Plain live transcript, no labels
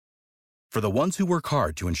For the ones who work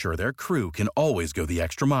hard to ensure their crew can always go the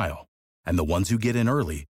extra mile, and the ones who get in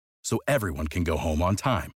early so everyone can go home on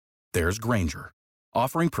time, there's Grainger,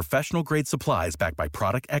 offering professional-grade supplies backed by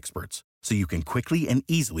product experts so you can quickly and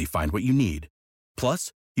easily find what you need.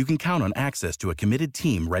 Plus, you can count on access to a committed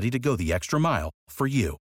team ready to go the extra mile for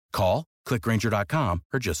you. Call, click Grainger.com,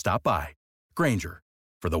 or just stop by. Grainger,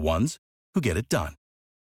 for the ones who get it done.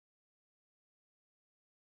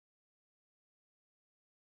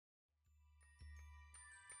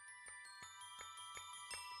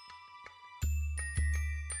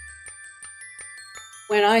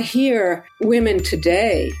 When I hear women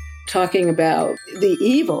today talking about the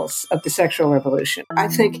evils of the sexual revolution, I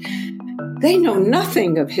think they know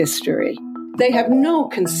nothing of history. They have no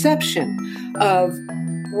conception of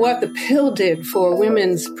what the pill did for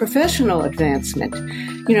women's professional advancement.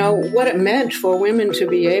 You know, what it meant for women to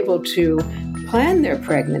be able to plan their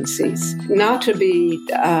pregnancies, not to be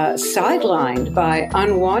sidelined by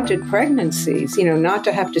unwanted pregnancies, you know, not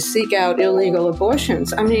to have to seek out illegal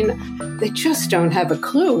abortions. I mean, they just don't have a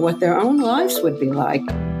clue what their own lives would be like.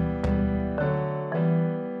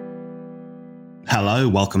 Hello,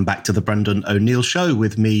 welcome back to the Brendan O'Neill Show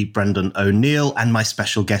with me, Brendan O'Neill, and my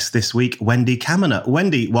special guest this week, Wendy Kaminer.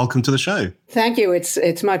 Wendy, welcome to the show. Thank you.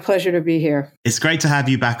 It's my pleasure to be here. It's great to have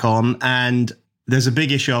you back on, and there's a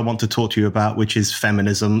big issue I want to talk to you about, which is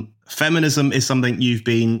feminism. Feminism is something you've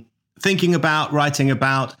been thinking about, writing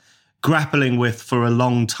about, grappling with for a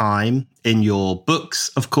long time in your books,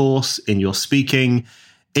 of course, in your speaking,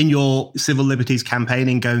 in your civil liberties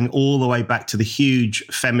campaigning, going all the way back to the huge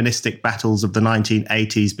feministic battles of the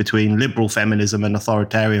 1980s between liberal feminism and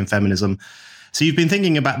authoritarian feminism. So you've been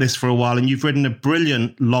thinking about this for a while, and you've written a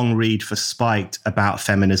brilliant long read for Spiked about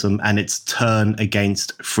feminism and its turn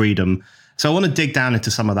against freedom. So I want to dig down into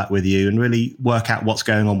some of that with you and really work out what's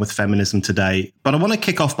going on with feminism today. But I want to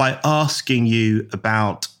kick off by asking you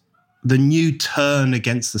about the new turn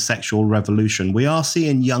against the sexual revolution. We are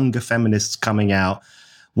seeing younger feminists coming out.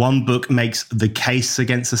 One book makes the case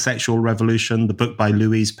against the sexual revolution, the book by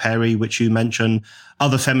Louise Perry, which you mentioned.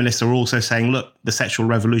 Other feminists are also saying, look, the sexual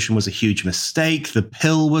revolution was a huge mistake. The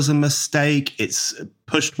pill was a mistake. It's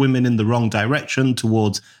pushed women in the wrong direction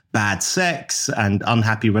towards bad sex and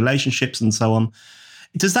unhappy relationships and so on.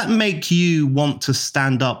 Does that make you want to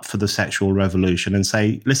stand up for the sexual revolution and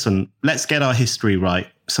say, listen, let's get our history right?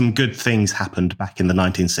 Some good things happened back in the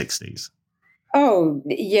 1960s. Oh,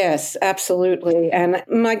 yes, absolutely. And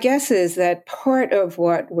my guess is that part of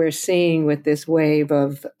what we're seeing with this wave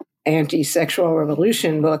of anti-sexual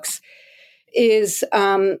revolution books is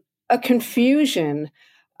a confusion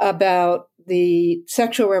about the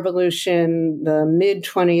sexual revolution, the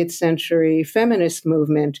mid-20th century feminist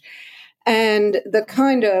movement, and the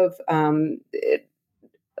kind of,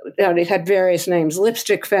 it had various names,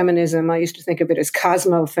 lipstick feminism. I used to think of it as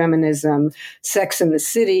cosmo-feminism, Sex in the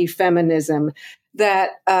City feminism, that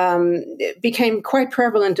became quite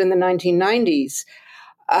prevalent in the 1990s.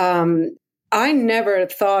 I never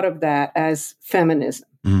thought of that as feminism.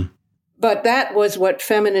 But that was what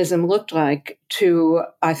feminism looked like to,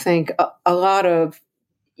 I think, a lot of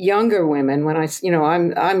younger women. When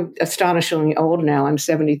I'm astonishingly old now. I'm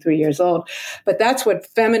 73 years old. But that's what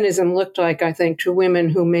feminism looked like, I think, to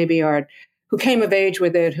women who who came of age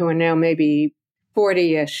with it, who are now maybe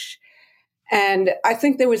 40-ish. And I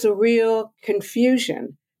think there was a real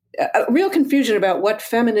confusion about what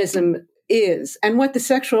feminism is and what the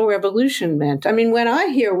sexual revolution meant. I mean, when I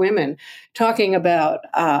hear women talking about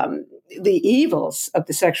the evils of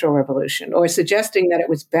the sexual revolution or suggesting that it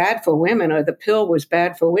was bad for women or the pill was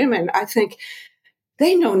bad for women, I think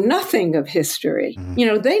they know nothing of history. Mm-hmm. You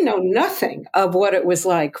know, they know nothing of what it was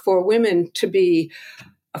like for women to be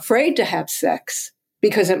afraid to have sex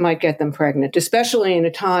because it might get them pregnant, especially in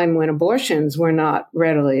a time when abortions were not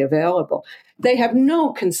readily available. They have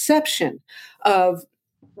no conception of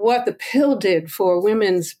what the pill did for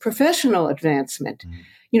women's professional advancement. Mm-hmm.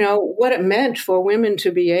 You know, what it meant for women to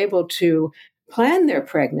be able to plan their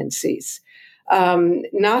pregnancies,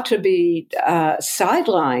 not to be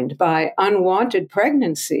sidelined by unwanted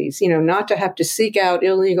pregnancies, you know, not to have to seek out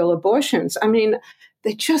illegal abortions. I mean,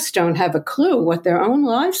 they just don't have a clue what their own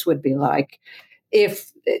lives would be like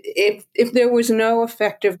if there was no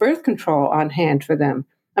effective birth control on hand for them.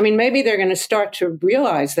 I mean, maybe they're going to start to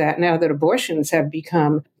realize that now that abortions have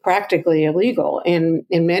become practically illegal in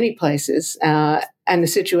many places, and the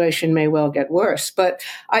situation may well get worse. But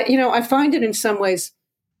I find it in some ways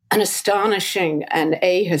an astonishing and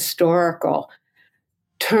ahistorical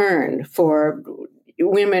turn for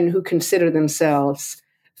women who consider themselves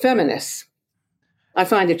feminists. I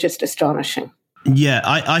find it just astonishing. Yeah,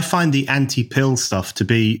 I find the anti-pill stuff to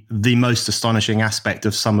be the most astonishing aspect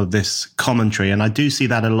of some of this commentary. And I do see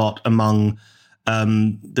that a lot among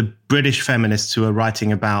the British feminists who are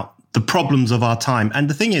writing about the problems of our time. And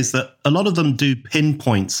the thing is that a lot of them do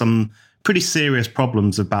pinpoint some pretty serious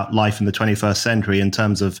problems about life in the 21st century in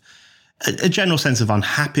terms of a general sense of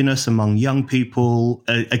unhappiness among young people,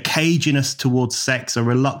 a caginess towards sex, a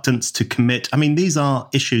reluctance to commit. I mean, these are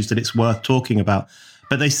issues that it's worth talking about.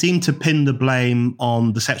 But they seem to pin the blame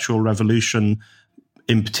on the sexual revolution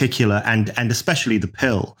in particular, and especially the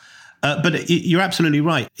pill. But you're absolutely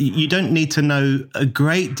right. You don't need to know a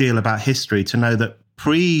great deal about history to know that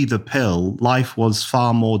pre the pill, life was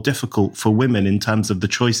far more difficult for women in terms of the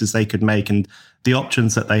choices they could make and the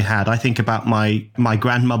options that they had. I think about my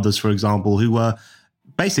grandmothers, for example, who were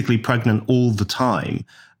basically pregnant all the time.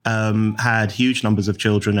 Had huge numbers of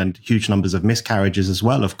children and huge numbers of miscarriages as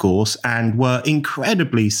well, of course, and were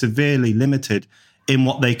incredibly severely limited in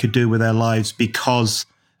what they could do with their lives because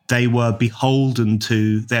they were beholden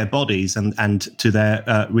to their bodies and to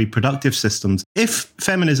their reproductive systems. If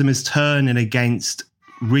feminism is turning against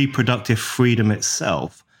reproductive freedom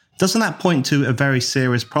itself, doesn't that point to a very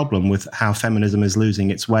serious problem with how feminism is losing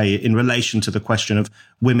its way in relation to the question of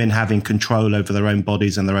women having control over their own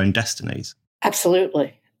bodies and their own destinies?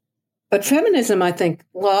 Absolutely. But feminism, I think,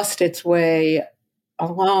 lost its way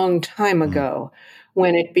a long time ago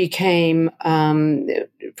when it became,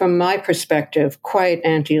 from my perspective, quite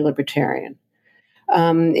anti-libertarian.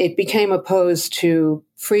 It became opposed to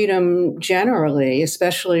freedom generally,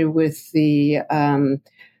 especially with the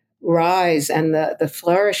rise and the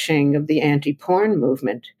flourishing of the anti-porn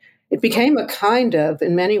movement. It became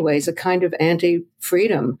in many ways, a kind of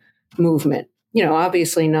anti-freedom movement. You know,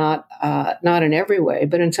 obviously not in every way,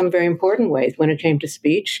 but in some very important ways. When it came to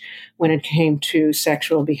speech, when it came to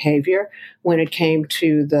sexual behavior, when it came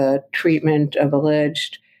to the treatment of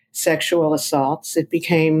alleged sexual assaults, it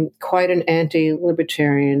became quite an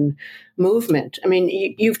anti-libertarian movement. I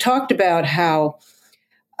mean, you've talked about how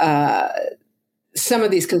some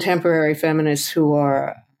of these contemporary feminists who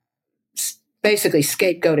are basically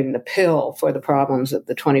scapegoating the pill for the problems of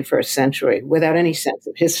the 21st century without any sense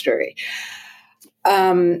of history.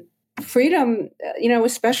 Freedom,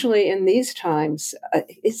 especially in these times,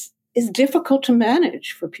 is difficult to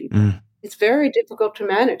manage for people. It's very difficult to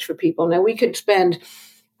manage for people. Now, we could spend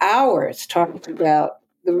hours talking about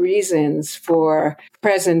the reasons for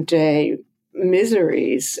present day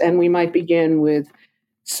miseries, and we might begin with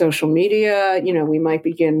social media. We might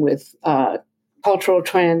begin with cultural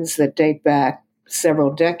trends that date back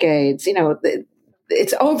several decades.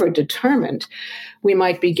 It's overdetermined. We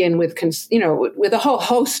might begin with a whole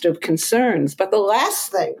host of concerns. But the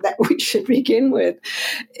last thing that we should begin with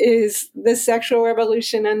is the sexual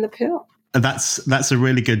revolution and the pill. That's a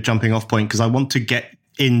really good jumping off point, because I want to get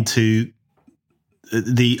into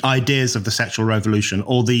the ideas of the sexual revolution,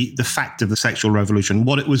 or the fact of the sexual revolution,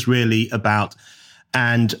 what it was really about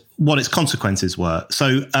and what its consequences were.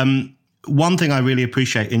 So one thing I really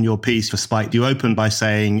appreciate in your piece for Spike, you open by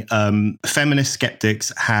saying feminist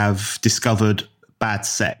skeptics have discovered bad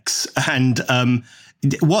sex. And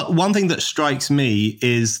one thing that strikes me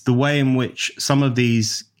is the way in which some of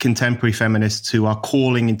these contemporary feminists who are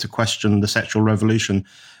calling into question the sexual revolution,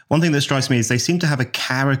 one thing that strikes me is they seem to have a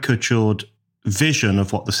caricatured vision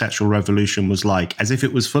of what the sexual revolution was like, as if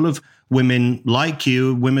it was full of women like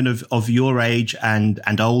you, women of your age and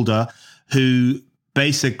older, who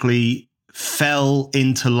basically fell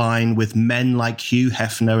into line with men like Hugh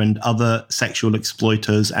Hefner and other sexual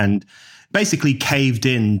exploiters, and basically caved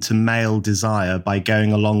in to male desire by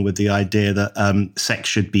going along with the idea that sex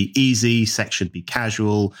should be easy, sex should be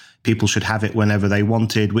casual, people should have it whenever they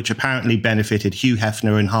wanted, which apparently benefited Hugh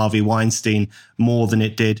Hefner and Harvey Weinstein more than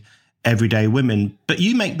it did everyday women. But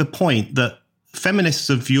you make the point that feminists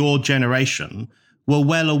of your generation were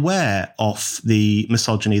well aware of the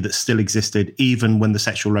misogyny that still existed even when the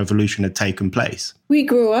sexual revolution had taken place. We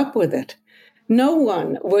grew up with it. No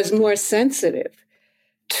one was more sensitive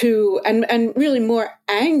to, and really more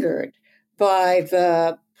angered by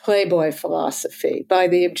the Playboy philosophy, by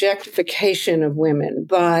the objectification of women,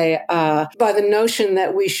 by the notion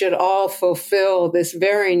that we should all fulfill this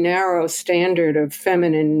very narrow standard of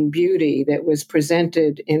feminine beauty that was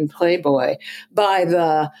presented in Playboy, by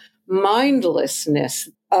the mindlessness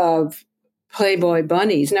of Playboy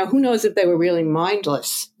bunnies. Now, who knows if they were really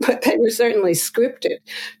mindless, but they were certainly scripted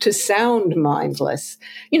to sound mindless.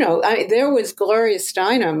 There was Gloria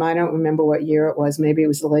Steinem, I don't remember what year it was, maybe it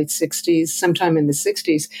was the late 60s, sometime in the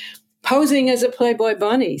 60s, posing as a Playboy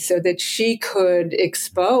bunny so that she could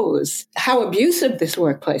expose how abusive this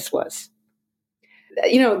workplace was.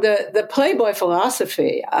 The Playboy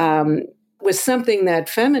philosophy was something that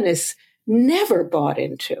feminists never bought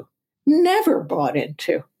into.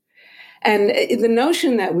 And the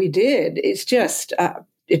notion that we did is just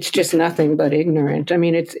nothing but ignorant. I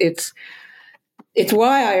mean, it's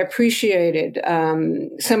why I appreciated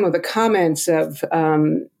some of the comments of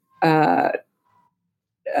the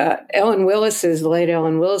late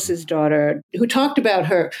Ellen Willis's daughter, who talked about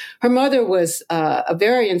her mother was a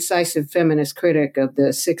very incisive feminist critic of the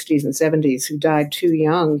 60s and 70s who died too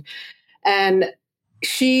young. And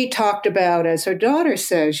she talked about, as her daughter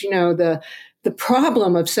says, the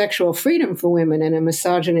problem of sexual freedom for women in a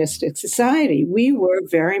misogynistic society. We were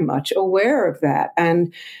very much aware of that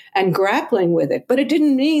and grappling with it. But it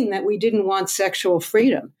didn't mean that we didn't want sexual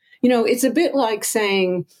freedom. It's a bit like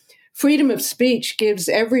saying freedom of speech gives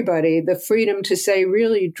everybody the freedom to say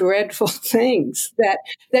really dreadful things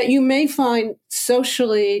that you may find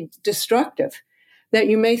socially destructive, that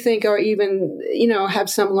you may think are even, have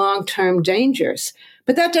some long-term dangers.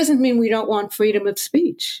 But that doesn't mean we don't want freedom of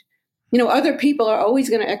speech. Other people are always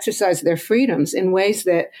going to exercise their freedoms in ways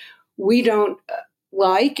that we don't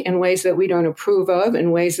like, in ways that we don't approve of,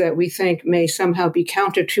 in ways that we think may somehow be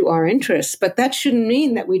counter to our interests. But that shouldn't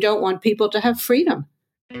mean that we don't want people to have freedom.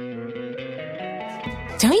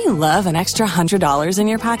 Don't you love an extra $100 in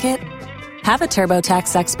your pocket? Have a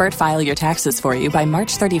TurboTax expert file your taxes for you by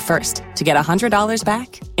March 31st to get $100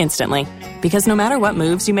 back instantly. Because no matter what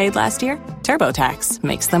moves you made last year, TurboTax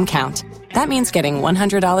makes them count. That means getting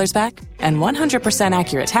 $100 back and 100%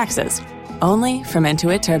 accurate taxes, only from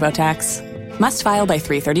Intuit TurboTax. Must file by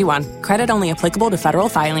 3/31. Credit only applicable to federal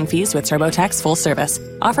filing fees with TurboTax full service.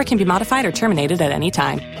 Offer can be modified or terminated at any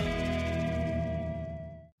time.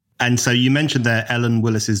 And so you mentioned there Ellen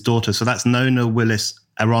Willis's daughter. So that's Nona Willis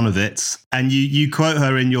Aronovitz. And you quote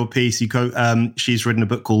her in your piece. You quote, she's written a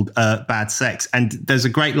book called Bad Sex. And there's a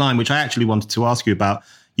great line, which I actually wanted to ask you about.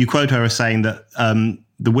 You quote her as saying that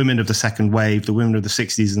the women of the second wave, the women of the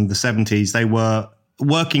 60s and the 70s, they were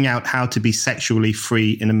working out how to be sexually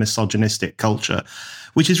free in a misogynistic culture,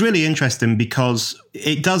 which is really interesting because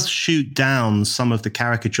it does shoot down some of the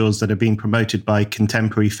caricatures that are being promoted by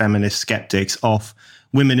contemporary feminist skeptics of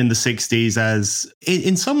women in the 60s as,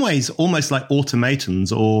 in some ways, almost like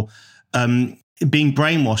automatons or being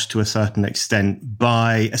brainwashed to a certain extent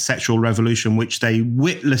by a sexual revolution, which they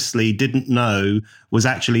witlessly didn't know was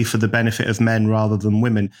actually for the benefit of men rather than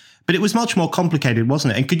women. But it was much more complicated,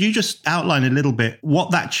 wasn't it? And could you just outline a little bit what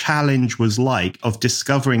that challenge was like of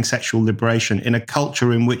discovering sexual liberation in a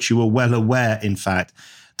culture in which you were well aware, in fact,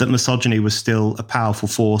 that misogyny was still a powerful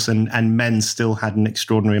force and men still had an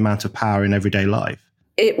extraordinary amount of power in everyday life?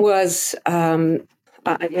 It was, I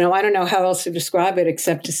don't know how else to describe it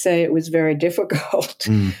except to say it was very difficult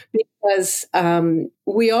because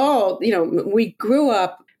we grew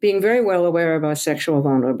up being very well aware of our sexual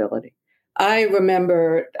vulnerability. I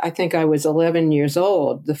remember, I think I was 11 years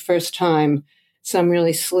old, the first time some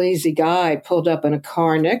really sleazy guy pulled up in a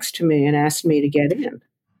car next to me and asked me to get in.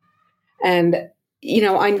 And,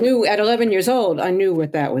 I knew at 11 years old, I knew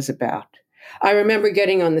what that was about. I remember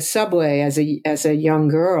getting on the subway as a young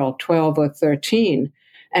girl, 12 or 13,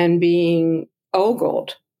 and being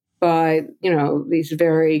ogled by, these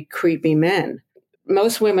very creepy men.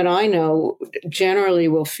 Most women I know generally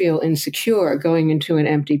will feel insecure going into an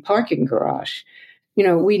empty parking garage.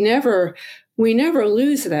 We never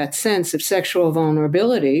lose that sense of sexual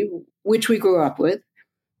vulnerability, which we grew up with,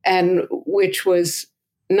 and which was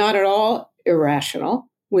not at all irrational,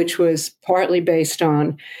 which was partly based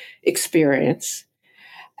on experience.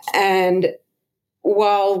 And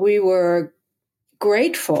while we were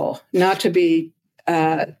grateful not to be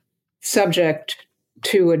subject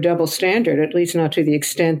to a double standard, at least not to the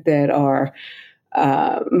extent that our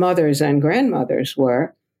mothers and grandmothers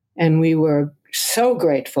were, and we were so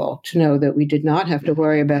grateful to know that we did not have to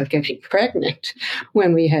worry about getting pregnant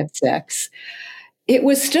when we had sex, it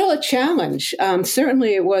was still a challenge.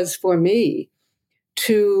 Certainly it was for me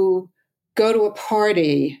to go to a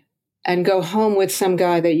party and go home with some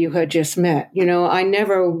guy that you had just met. I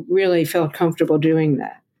never really felt comfortable doing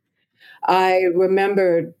that. I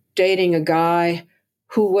remember dating a guy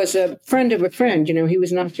who was a friend of a friend. He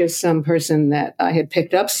was not just some person that I had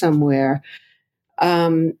picked up somewhere.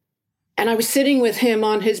 And I was sitting with him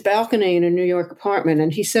on his balcony in a New York apartment,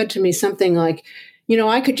 and he said to me something like,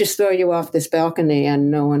 I could just throw you off this balcony and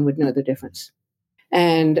no one would know the difference.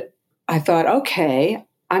 And I thought, okay,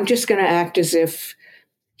 I'm just going to act as if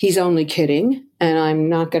he's only kidding, and I'm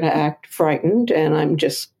not going to act frightened, and I'm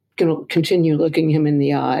just going to continue looking him in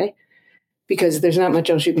the eye because there's not much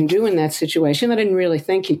else you can do in that situation. I didn't really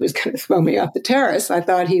think he was going to throw me off the terrace. I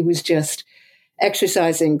thought he was just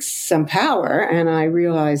exercising some power, and I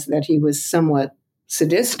realized that he was somewhat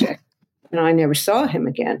sadistic, and I never saw him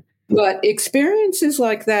again. But experiences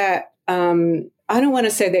like that, I don't want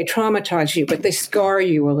to say they traumatize you, but they scar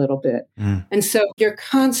you a little bit. And so you're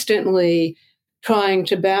constantly trying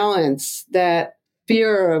to balance that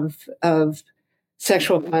fear of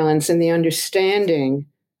sexual violence and the understanding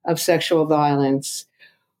of sexual violence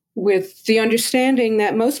with the understanding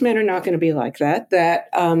that most men are not going to be like that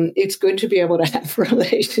it's good to be able to have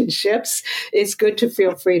relationships. It's good to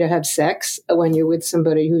feel free to have sex when you're with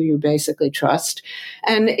somebody who you basically trust.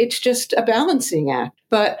 And it's just a balancing act.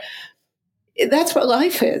 But that's what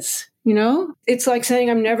life is, you know? It's like saying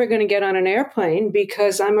I'm never going to get on an airplane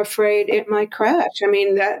because I'm afraid it might crash. I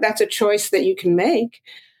mean, that's a choice that you can make.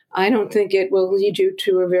 I don't think it will lead you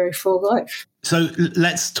to a very full life. So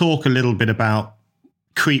let's talk a little bit about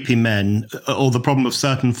creepy men or the problem of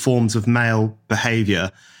certain forms of male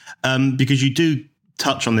behavior, because you do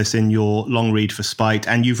touch on this in your long read for Spiked,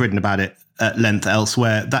 and you've written about it at length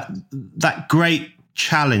elsewhere, that great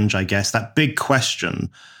challenge, I guess, that big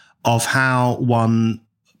question of how one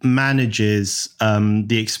manages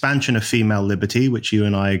the expansion of female liberty, which you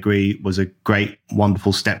and I agree was a great,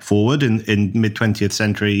 wonderful step forward in mid-20th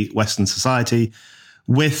century Western society,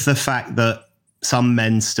 with the fact that some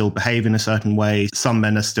men still behave in a certain way, some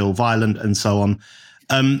men are still violent, and so on.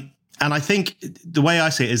 And I think the way I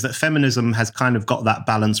see it is that feminism has kind of got that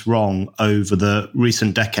balance wrong over the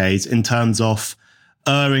recent decades in terms of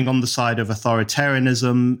erring on the side of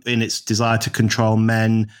authoritarianism in its desire to control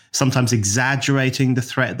men, sometimes exaggerating the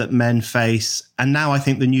threat that men face. And now I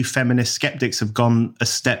think the new feminist skeptics have gone a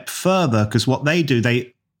step further, because what they do,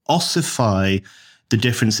 they ossify the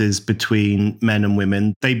differences between men and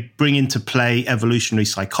women. They bring into play evolutionary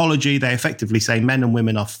psychology. They effectively say men and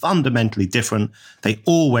women are fundamentally different. They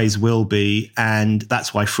always will be. And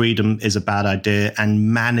that's why freedom is a bad idea.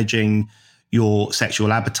 And managing your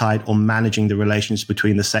sexual appetite or managing the relations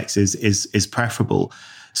between the sexes is preferable.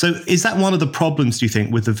 So is that one of the problems, do you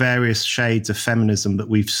think, with the various shades of feminism that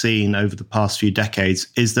we've seen over the past few decades,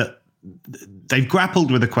 is that they've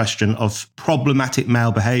grappled with the question of problematic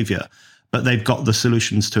male behavior, but they've got the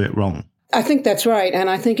solutions to it wrong? I think that's right. And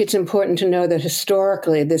I think it's important to know that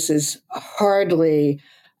historically, this is hardly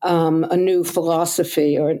a new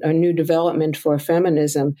philosophy or a new development for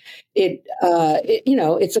feminism. It's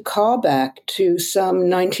a callback to some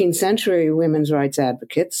 19th century women's rights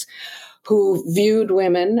advocates who viewed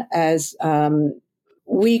women as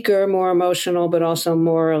weaker, more emotional, but also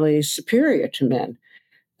morally superior to men.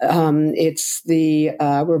 It's the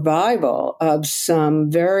revival of some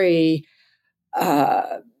very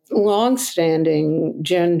long-standing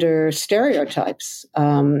gender stereotypes.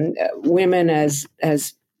 Women as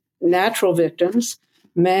natural victims,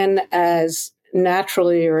 men as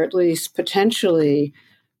naturally or at least potentially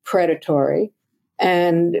predatory,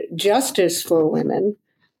 and justice for women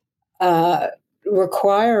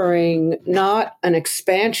requiring not an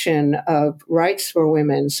expansion of rights for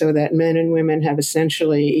women so that men and women have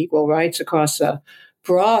essentially equal rights across a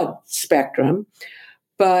broad spectrum,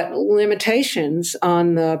 but limitations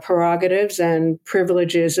on the prerogatives and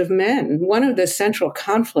privileges of men. One of the central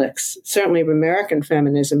conflicts, certainly of American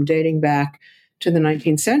feminism dating back to the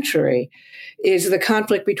 19th century, is the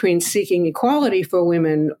conflict between seeking equality for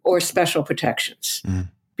women or special protections,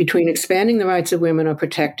 between expanding the rights of women or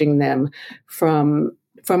protecting them from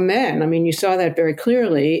men. I mean, you saw that very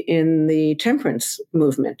clearly in the temperance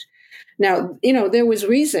movement. Now, there was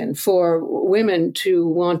reason for women to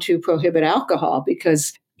want to prohibit alcohol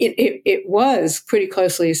because it was pretty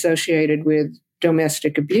closely associated with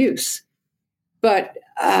domestic abuse. But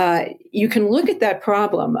you can look at that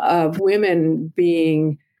problem of women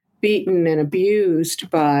being beaten and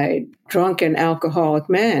abused by drunken alcoholic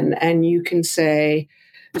men, and you can say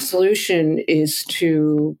the solution is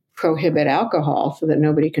to prohibit alcohol so that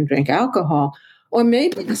nobody can drink alcohol. Or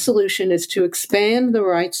maybe the solution is to expand the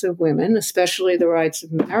rights of women, especially the rights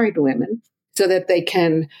of married women, so that they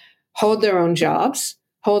can hold their own jobs,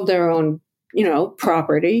 hold their own,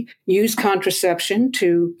 property, use contraception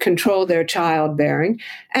to control their childbearing,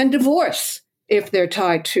 and divorce if they're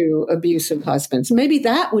tied to abusive husbands. Maybe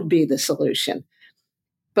that would be the solution.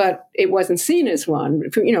 But it wasn't seen as one,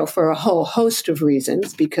 for a whole host of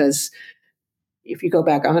reasons, because if you go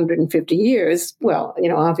back 150 years, well,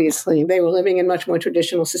 obviously they were living in much more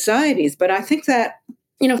traditional societies. But I think that,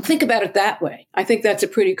 think about it that way. I think that's a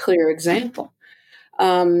pretty clear example.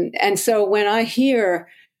 And so when I hear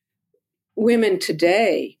women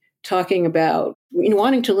today talking about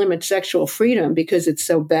wanting to limit sexual freedom because it's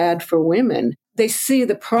so bad for women, they see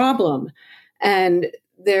the problem and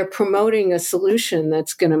they're promoting a solution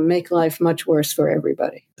that's going to make life much worse for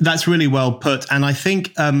everybody. That's really well put. And I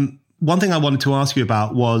think one thing I wanted to ask you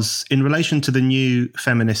about was in relation to the new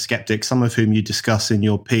feminist skeptics, some of whom you discuss in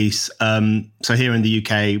your piece. So here in the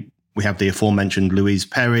UK, we have the aforementioned Louise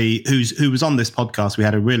Perry, who was on this podcast. We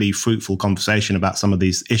had a really fruitful conversation about some of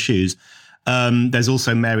these issues. There's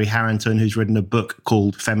also Mary Harrington, who's written a book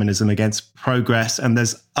called Feminism Against Progress, and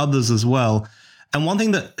there's others as well. And one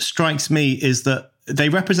thing that strikes me is that they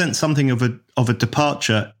represent something of a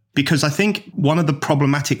departure, because I think one of the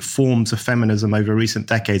problematic forms of feminism over recent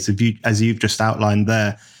decades, as you've just outlined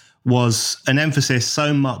there, was an emphasis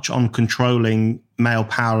so much on controlling male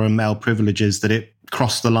power and male privileges that it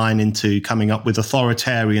crossed the line into coming up with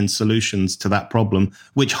authoritarian solutions to that problem,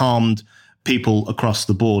 which harmed people across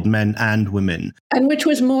the board, men and women. And which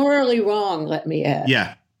was morally wrong, let me add.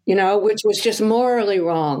 Yeah. Which was just morally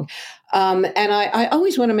wrong. And I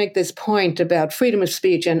always want to make this point about freedom of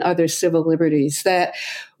speech and other civil liberties, that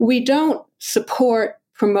we don't support,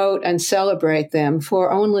 promote, and celebrate them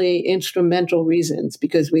for only instrumental reasons,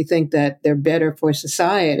 because we think that they're better for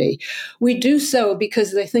society. We do so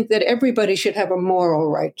because they think that everybody should have a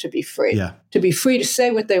moral right to be free, to be free to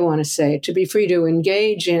say what they want to say, to be free to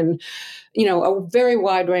engage in, a very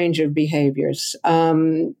wide range of behaviors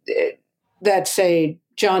that, say,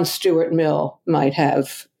 John Stuart Mill might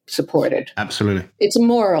have supported. Absolutely. It's a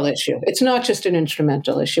moral issue. It's not just an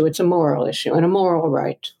instrumental issue. It's a moral issue and a moral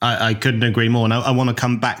right. I couldn't agree more. And I want to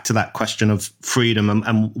come back to that question of freedom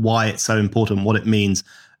and why it's so important, what it means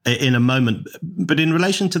in a moment. But in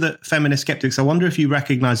relation to the feminist skeptics, I wonder if you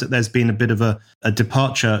recognize that there's been a bit of a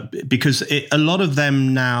departure, because a lot of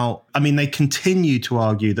them now, they continue to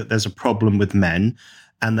argue that there's a problem with men,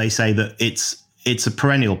 and they say that it's a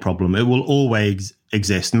perennial problem. It will always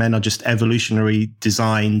exist. Men are just evolutionary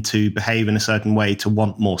designed to behave in a certain way, to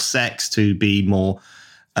want more sex, to be more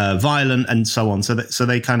violent, and so on. So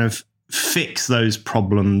they kind of fix those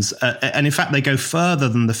problems. And in fact, they go further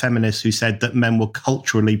than the feminists who said that men were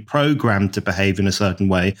culturally programmed to behave in a certain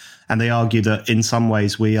way. And they argue that in some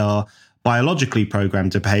ways we are biologically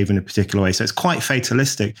programmed to behave in a particular way. So it's quite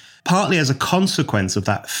fatalistic. Partly as a consequence of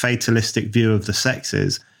that fatalistic view of the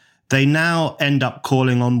sexes, they now end up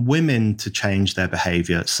calling on women to change their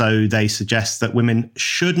behavior. So they suggest that women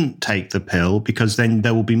shouldn't take the pill, because then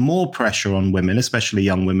there will be more pressure on women, especially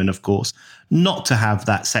young women, of course, not to have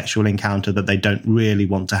that sexual encounter that they don't really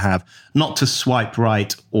want to have, not to swipe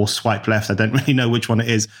right or swipe left. I don't really know which one it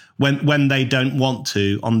is, when they don't want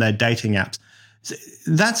to on their dating apps.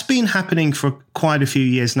 That's been happening for quite a few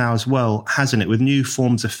years now as well, hasn't it, with new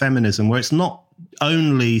forms of feminism, where it's not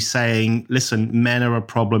only saying, listen, men are a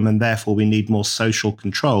problem and therefore we need more social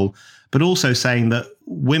control, but also saying that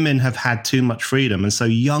women have had too much freedom. And so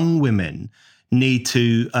young women need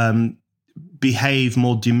to behave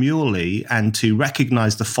more demurely and to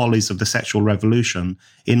recognize the follies of the sexual revolution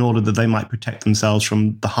in order that they might protect themselves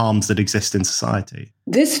from the harms that exist in society.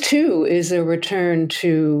 This, too, is a return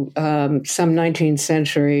to some 19th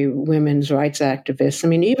century women's rights activists.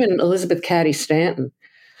 Even Elizabeth Cady Stanton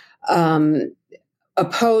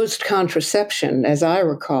opposed contraception, as I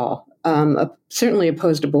recall, certainly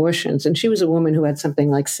opposed abortions. And she was a woman who had something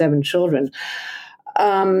like 7 children,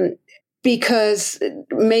 because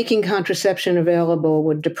making contraception available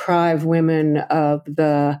would deprive women of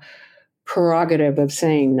the prerogative of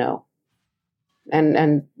saying no.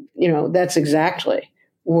 And that's exactly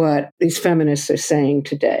what these feminists are saying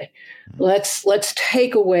today. Let's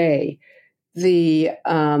take away the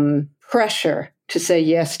pressure to say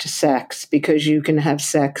yes to sex because you can have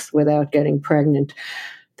sex without getting pregnant.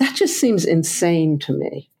 That just seems insane to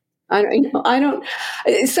me.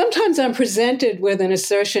 Sometimes I'm presented with an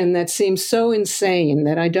assertion that seems so insane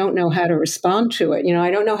that I don't know how to respond to it.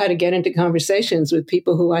 I don't know how to get into conversations with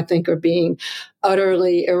people who I think are being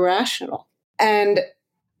utterly irrational. And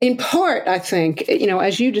in part, I think,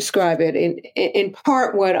 as you describe it, in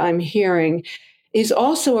part what I'm hearing is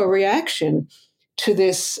also a reaction to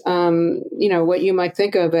this, what you might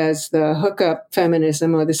think of as the hookup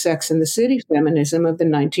feminism or the Sex and the City feminism of the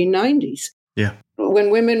 1990s. Yeah.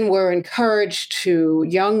 When women were encouraged to,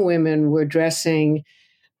 young women were dressing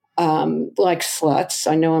like sluts.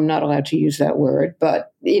 I know I'm not allowed to use that word,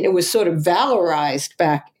 but it was sort of valorized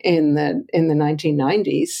back in the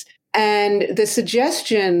 1990s. And the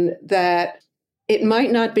suggestion that it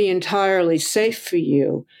might not be entirely safe for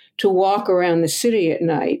you to walk around the city at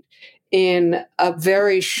night in a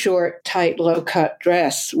very short, tight, low-cut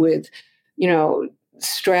dress with,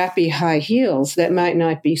 strappy high heels that might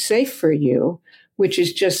not be safe for you, which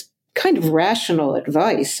is just kind of rational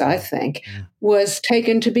advice, I think, was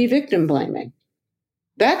taken to be victim blaming.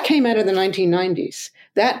 That came out of the 1990s.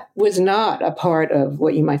 That was not a part of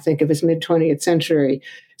what you might think of as mid-20th century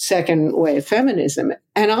second wave feminism.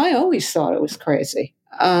 And I always thought it was crazy.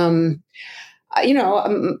 My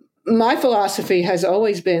philosophy has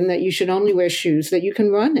always been that you should only wear shoes that you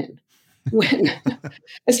can run in.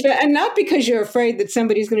 And not because you're afraid that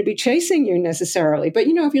somebody's going to be chasing you necessarily, but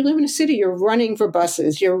if you live in a city, you're running for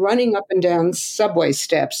buses, you're running up and down subway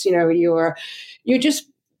steps, you're just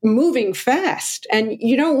moving fast, and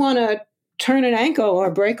you don't want to turn an ankle or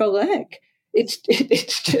break a leg. It's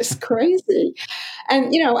just crazy.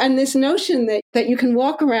 And this notion that you can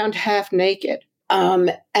walk around half naked,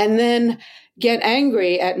 and then get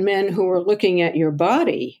angry at men who are looking at your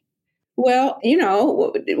body. Well,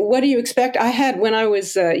 what do you expect? I had, when I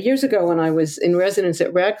was, years ago, when I was in residence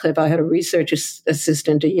at Radcliffe, I had a research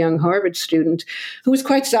assistant, a young Harvard student, who was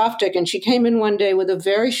quite Zoftic, and she came in one day with a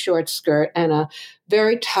very short skirt and a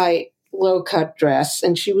very tight, low-cut dress,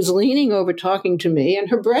 and she was leaning over talking to me, and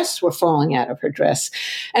her breasts were falling out of her dress.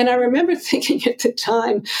 And I remember thinking at the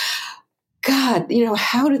time, God,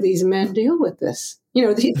 how do these men deal with this?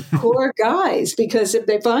 These poor guys, because if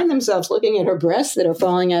they find themselves looking at her breasts that are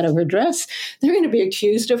falling out of her dress, they're going to be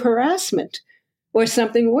accused of harassment or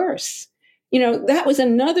something worse. That was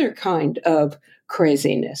another kind of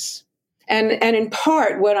craziness. And in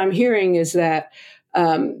part, what I'm hearing is that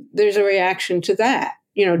there's a reaction to that,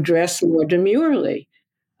 dress more demurely.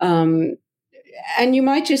 And you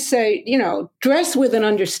might just say, dress with an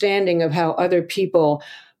understanding of how other people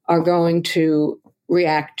are going to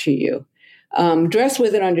react to you. Dress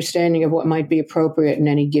with an understanding of what might be appropriate in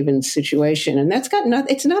any given situation. And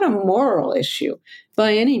it's not a moral issue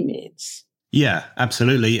by any means. Yeah,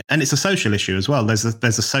 absolutely. And it's a social issue as well. There's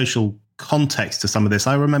a social context to some of this.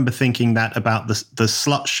 I remember thinking that about the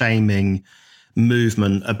slut shaming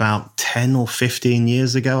movement about 10 or 15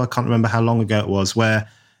 years ago. I can't remember how long ago it was, where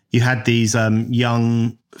you had these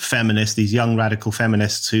young feminists, these young radical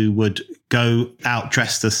feminists who would go out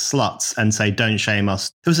dressed as sluts and say, don't shame us.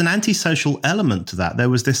 There was an antisocial element to that. There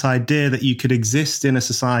was this idea that you could exist in a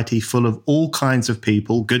society full of all kinds of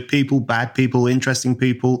people, good people, bad people, interesting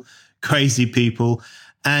people, crazy people,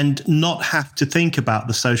 and not have to think about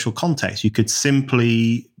the social context. You could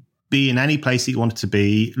simply be in any place that you wanted to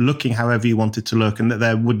be, looking however you wanted to look, and that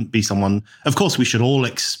there wouldn't be someone. Of course, we should all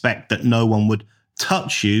expect that no one would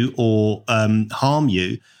touch you or harm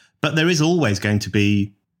you, but there is always going to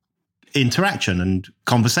be interaction and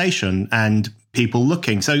conversation and people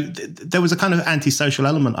looking. So there was a kind of antisocial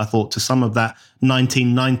element, I thought, to some of that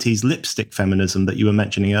 1990s lipstick feminism that you were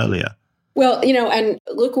mentioning earlier. Well, and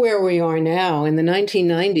look where we are now. In the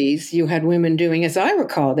 1990s, you had women doing, as I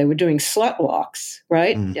recall, they were doing slut walks,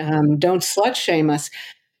 right? Don't slut shame us.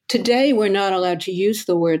 Today, we're not allowed to use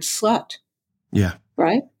the word slut. Yeah.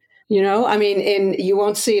 Right? You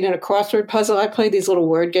won't see it in a crossword puzzle. I play these little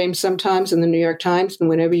word games sometimes in the New York Times, and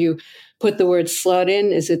whenever you put the word slut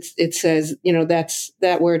in, it says,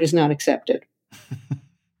 that word is not accepted.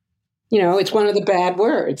 It's one of the bad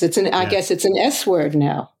words. I guess it's an S word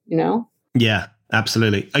now, Yeah,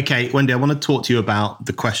 absolutely. Okay, Wendy, I want to talk to you about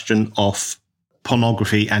the question of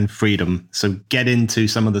pornography and freedom. So get into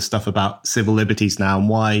some of the stuff about civil liberties now and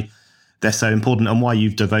why they're so important and why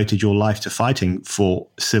you've devoted your life to fighting for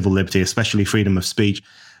civil liberty, especially freedom of speech.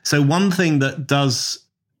 So one thing that does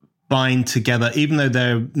bind together, even though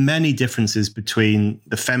there are many differences between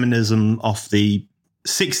the feminism of the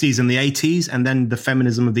 60s and the 80s, and then the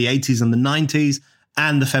feminism of the 80s and the 90s,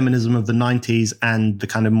 and the feminism of the 90s and the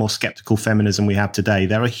kind of more skeptical feminism we have today.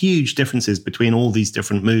 There are huge differences between all these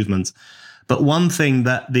different movements. But one thing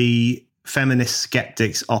that the feminist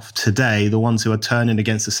skeptics of today, the ones who are turning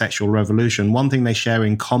against the sexual revolution, one thing they share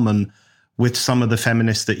in common with some of the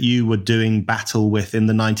feminists that you were doing battle with in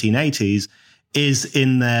the 1980s is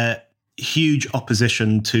in their huge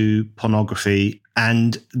opposition to pornography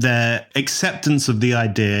and their acceptance of the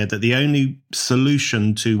idea that the only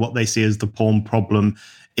solution to what they see as the porn problem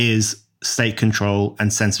is state control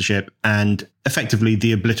and censorship and effectively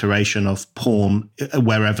the obliteration of porn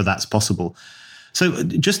wherever that's possible. So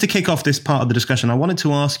just to kick off this part of the discussion, I wanted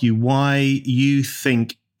to ask you why you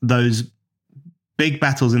think those big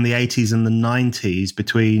battles in the 80s and the 90s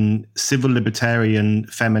between civil libertarian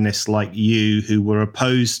feminists like you who were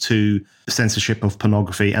opposed to censorship of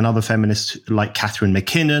pornography and other feminists like Catherine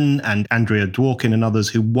McKinnon and Andrea Dworkin and others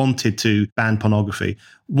who wanted to ban pornography,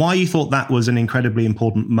 why you thought that was an incredibly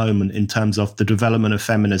important moment in terms of the development of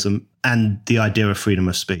feminism and the idea of freedom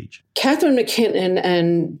of speech. Catherine McKinnon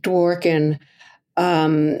and Dworkin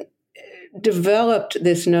developed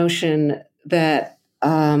this notion that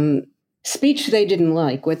speech they didn't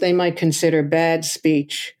like, what they might consider bad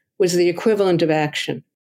speech, was the equivalent of action.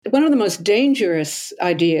 One of the most dangerous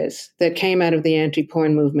ideas that came out of the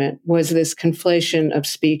anti-porn movement was this conflation of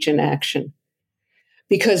speech and action.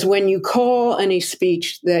 Because when you call any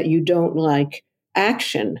speech that you don't like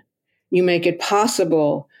action, you make it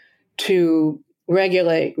possible to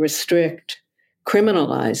regulate, restrict,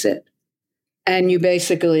 criminalize it, and you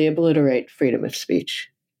basically obliterate freedom of speech.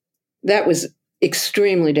 That was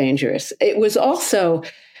extremely dangerous. It was also,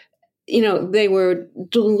 they were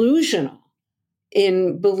delusional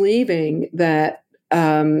in believing that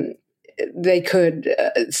they could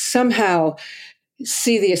somehow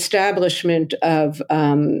see the establishment of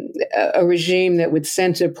a regime that would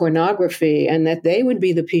censor pornography and that they would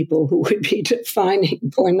be the people who would be defining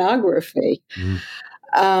pornography.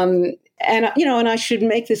 And I should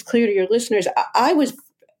make this clear to your listeners. I was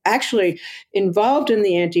actually involved in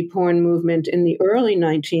the anti-porn movement in the early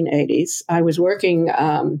 1980s. I was working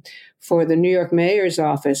for the New York mayor's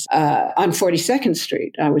office on 42nd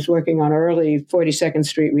Street. I was working on early 42nd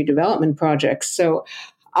Street redevelopment projects. So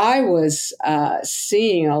I was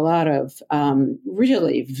seeing a lot of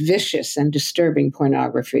really vicious and disturbing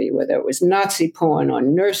pornography, whether it was Nazi porn or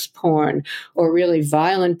nurse porn or really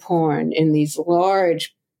violent porn in these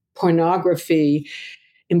large pornography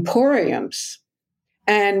emporiums.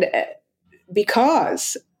 And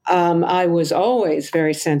because I was always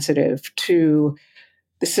very sensitive to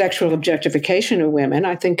the sexual objectification of women,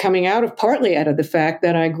 I think partly out of the fact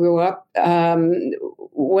that I grew up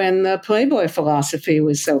when the Playboy philosophy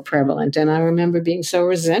was so prevalent, and I remember being so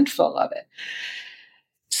resentful of it.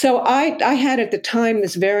 So I had at the time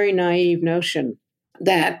this very naive notion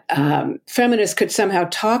that feminists could somehow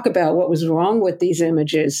talk about what was wrong with these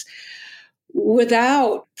images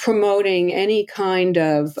without promoting any kind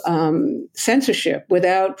of censorship,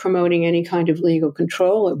 without promoting any kind of legal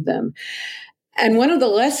control of them. And one of the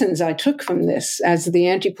lessons I took from this, as the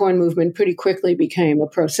anti-porn movement pretty quickly became a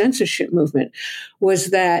pro-censorship movement,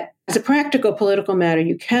 was that as a practical political matter,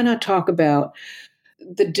 you cannot talk about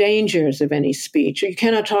the dangers of any speech, or you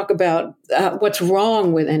cannot talk about what's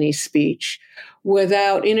wrong with any speech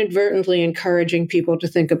without inadvertently encouraging people to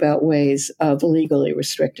think about ways of legally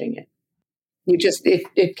restricting it.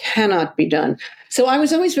 It cannot be done. So I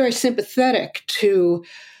was always very sympathetic to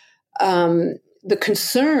the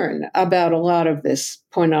concern about a lot of this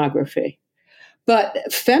pornography.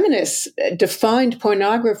 But feminists defined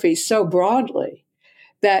pornography so broadly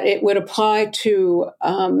that it would apply to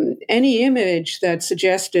any image that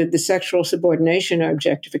suggested the sexual subordination or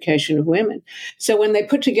objectification of women. So when they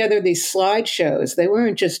put together these slideshows, they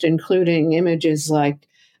weren't just including images like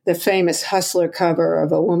the famous Hustler cover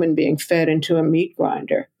of a woman being fed into a meat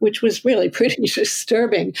grinder, which was really pretty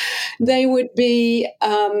disturbing. They would be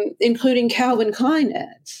including Calvin Klein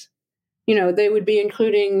ads. They would be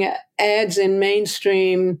including ads in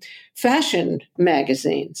mainstream fashion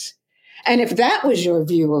magazines. And if that was your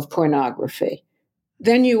view of pornography,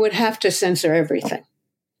 then you would have to censor everything.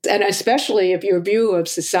 And especially if your view of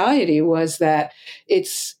society was that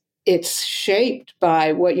it's shaped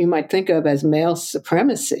by what you might think of as male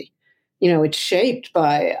supremacy. It's shaped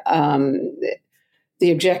by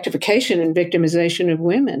the objectification and victimization of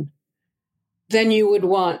women. Then you would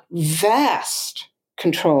want vast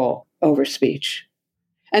control over speech.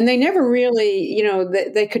 And they never really,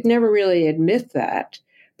 they could never really admit that,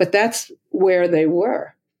 but that's where they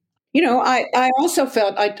were. I also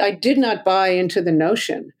felt I did not buy into the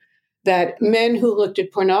notion that men who looked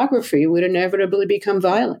at pornography would inevitably become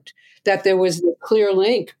violent, that there was a clear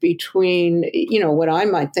link between, what I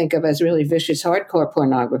might think of as really vicious hardcore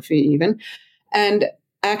pornography even, and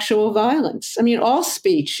actual violence. I mean, all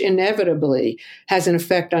speech inevitably has an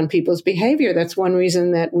effect on people's behavior. That's one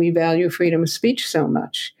reason that we value freedom of speech so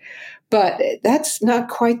much. But that's not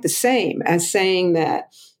quite the same as saying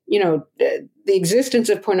that, the existence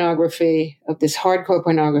of pornography, of this hardcore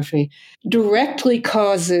pornography, directly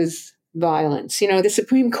causes violence. The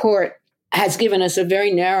Supreme Court has given us a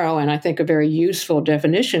very narrow and I think a very useful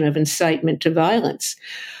definition of incitement to violence,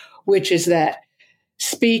 which is that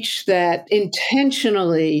speech that is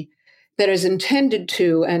intended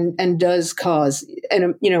to and does cause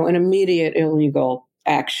an immediate illegal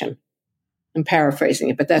action. I'm paraphrasing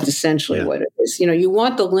it, but that's essentially what it is. You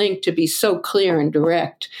want the link to be so clear and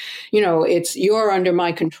direct. It's you're under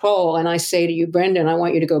my control, and I say to you, Brendan, I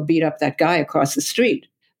want you to go beat up that guy across the street.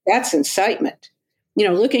 That's incitement.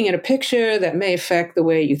 Looking at a picture that may affect the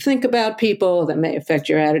way you think about people, that may affect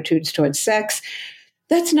your attitudes towards sex,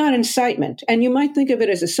 that's not incitement. And you might think of it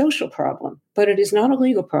as a social problem, but it is not a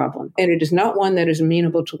legal problem, and it is not one that is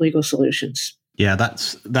amenable to legal solutions. Yeah,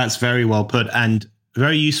 that's very well put and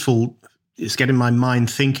very useful. It's getting my mind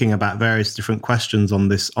thinking about various different questions on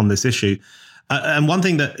this issue. And one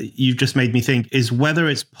thing that you've just made me think is whether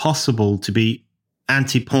it's possible to be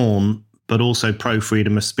anti-porn, but also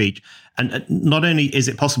pro-freedom of speech. And not only is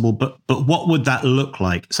it possible, but what would that look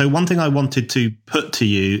like? So one thing I wanted to put to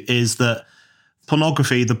you is that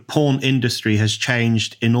pornography, the porn industry, has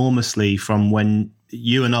changed enormously from when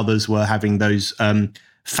you and others were having those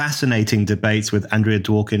fascinating debates with Andrea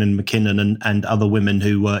Dworkin and McKinnon and other women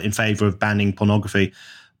who were in favor of banning pornography.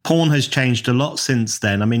 Porn has changed a lot since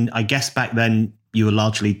then. I mean, I guess back then you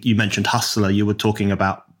mentioned Hustler, you were talking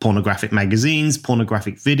about pornographic magazines,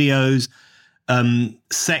 pornographic videos,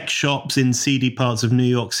 sex shops in seedy parts of New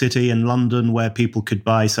York City and London where people could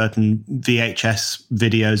buy certain VHS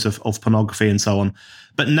videos of pornography and so on.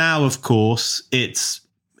 But now, of course, it's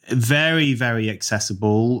very, very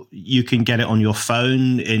accessible. You can get it on your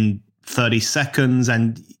phone in 30 seconds,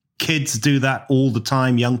 and kids do that all the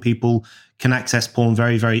time. Young people can access porn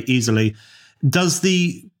very, very easily. Does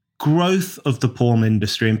the growth of the porn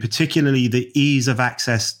industry, and particularly the ease of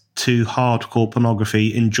access to hardcore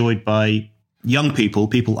pornography enjoyed by young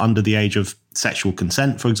people under the age of sexual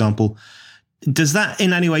consent, for example, does that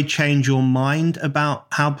in any way change your mind about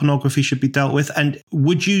how pornography should be dealt with? And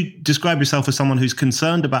would you describe yourself as someone who's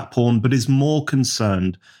concerned about porn, but is more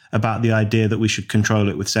concerned about the idea that we should control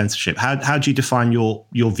it with censorship? How do you define your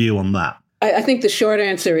view on that? I think the short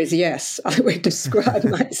answer is yes. I would describe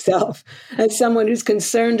myself as someone who's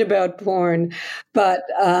concerned about porn, but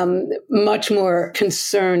much more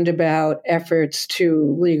concerned about efforts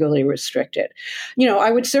to legally restrict it.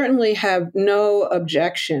 I would certainly have no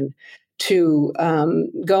objection to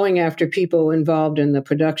going after people involved in the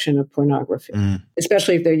production of pornography,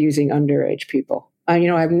 especially if they're using underage people. I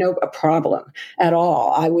have no problem at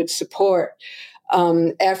all. I would support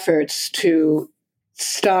efforts to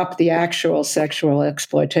stop the actual sexual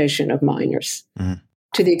exploitation of minors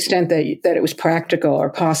to the extent that it was practical or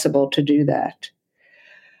possible to do that.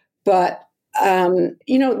 But,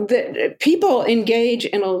 people engage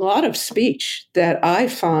in a lot of speech that I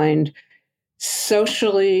find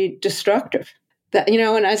socially destructive. That,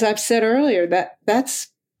 and as I've said earlier, that's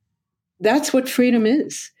what freedom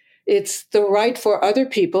is. It's the right for other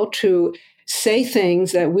people to say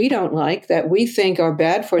things that we don't like, that we think are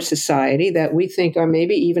bad for society, that we think are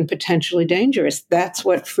maybe even potentially dangerous. That's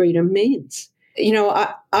what freedom means.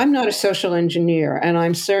 I'm not a social engineer, and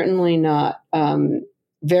I'm certainly not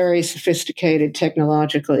very sophisticated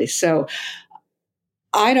technologically. So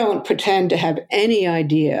I don't pretend to have any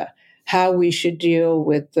idea how we should deal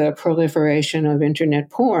with the proliferation of internet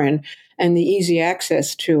porn and the easy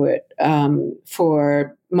access to it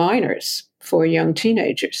for minors, for young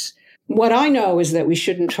teenagers. What I know is that we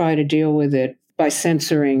shouldn't try to deal with it by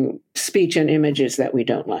censoring speech and images that we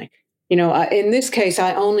don't like. In this case,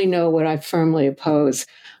 I only know what I firmly oppose.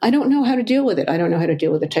 I don't know how to deal with it. I don't know how to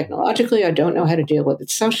deal with it technologically. I don't know how to deal with it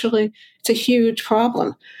socially. It's a huge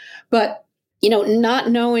problem. But, not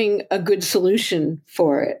knowing a good solution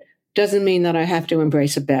for it doesn't mean that I have to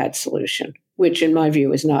embrace a bad solution, which in my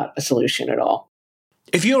view is not a solution at all.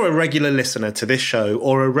 If you're a regular listener to this show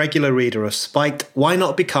or a regular reader of Spiked, why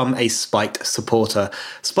not become a Spiked supporter?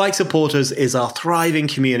 Spiked supporters is our thriving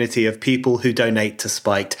community of people who donate to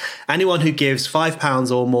Spiked. Anyone who gives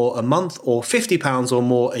 £5 or more a month or £50 or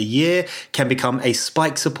more a year can become a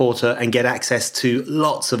Spiked supporter and get access to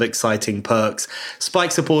lots of exciting perks.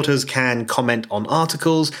 Spiked supporters can comment on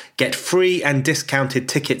articles, get free and discounted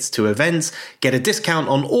tickets to events, get a discount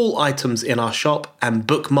on all items in our shop, and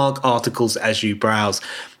bookmark articles as you browse.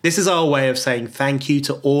 This is our way of saying thank you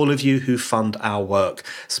to all of you who fund our work.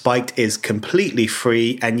 Spiked is completely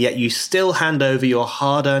free, and yet you still hand over your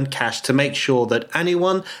hard-earned cash to make sure that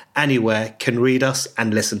anyone, anywhere can read us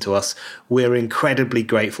and listen to us. We're incredibly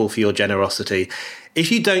grateful for your generosity.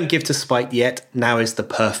 If you don't give to Spiked yet, now is the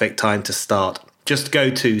perfect time to start. Just go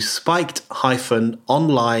to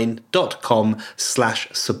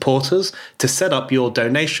spiked-online.com/supporters to set up your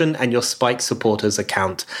donation and your Spiked supporters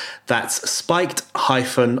account. That's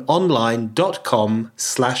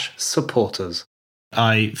spiked-online.com/supporters.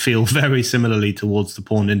 I feel very similarly towards the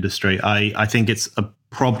porn industry. I think it's a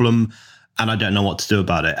problem and I don't know what to do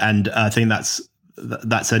about it. And I think that's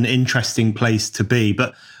an interesting place to be.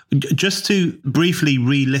 But just to briefly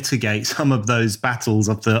relitigate some of those battles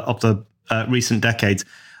of the recent decades,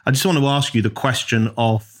 I just want to ask you the question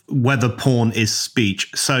of whether porn is speech.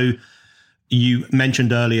 So you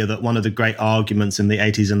mentioned earlier that one of the great arguments in the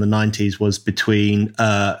 80s and the 90s was between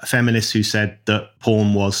feminists who said that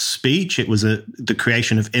porn was speech. It was the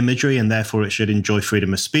creation of imagery and therefore it should enjoy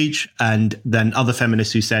freedom of speech. And then other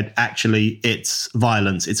feminists who said, actually, it's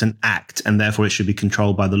violence. It's an act and therefore it should be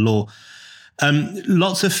controlled by the law.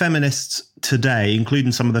 Lots of feminists today,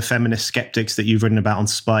 including some of the feminist skeptics that you've written about on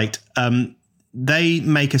Spiked, they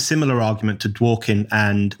make a similar argument to Dworkin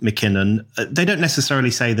and McKinnon. They don't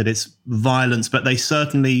necessarily say that it's violence, but they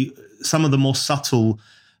certainly, some of the more subtle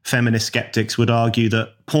feminist skeptics would argue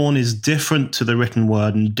that porn is different to the written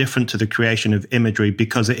word and different to the creation of imagery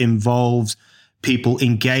because it involves people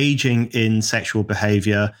engaging in sexual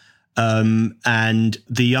behavior. And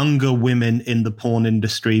the younger women in the porn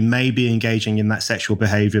industry may be engaging in that sexual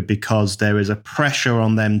behavior because there is a pressure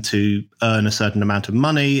on them to earn a certain amount of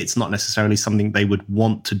money. It's not necessarily something they would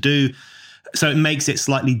want to do. So it makes it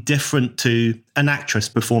slightly different to an actress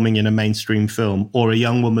performing in a mainstream film, or a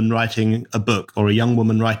young woman writing a book, or a young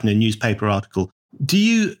woman writing a newspaper article. Do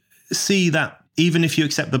you see that even if you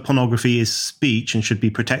accept that pornography is speech and should be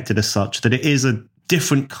protected as such, that it is a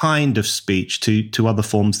different kind of speech to other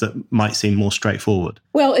forms that might seem more straightforward?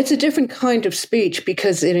 Well, it's a different kind of speech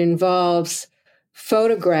because it involves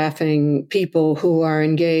photographing people who are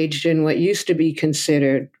engaged in what used to be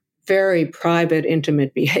considered very private,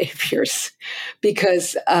 intimate behaviors,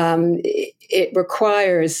 because it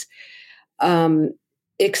requires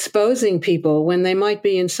exposing people when they might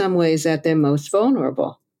be in some ways at their most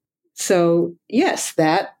vulnerable. So yes,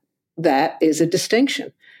 that is a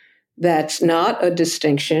distinction. That's not a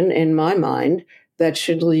distinction in my mind that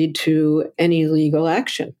should lead to any legal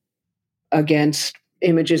action against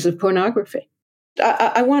images of pornography.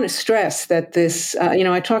 I want to stress that this,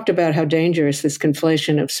 I talked about how dangerous this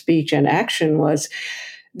conflation of speech and action was.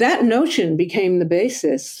 That notion became the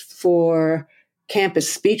basis for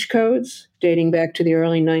campus speech codes dating back to the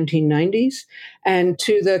early 1990s, and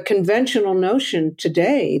to the conventional notion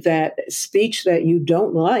today that speech that you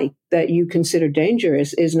don't like, that you consider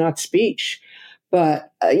dangerous, is not speech,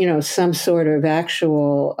 but, some sort of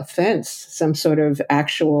actual offense, some sort of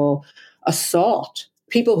actual assault.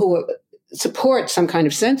 People who support some kind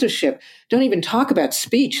of censorship don't even talk about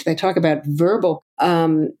speech. They talk about verbal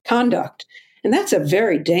conduct. And that's a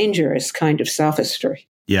very dangerous kind of sophistry.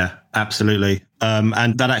 Yeah, absolutely.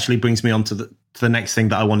 And that actually brings me on to the next thing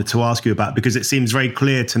that I wanted to ask you about, because it seems very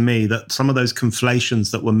clear to me that some of those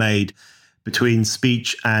conflations that were made between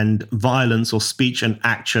speech and violence, or speech and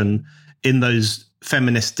action, in those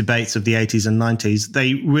feminist debates of the 80s and 90s,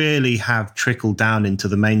 they really have trickled down into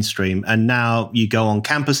the mainstream. And now you go on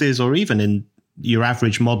campuses, or even in your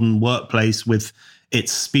average modern workplace, with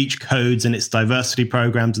its speech codes and its diversity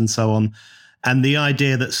programs and so on. And the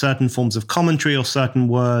idea that certain forms of commentary or certain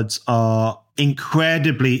words are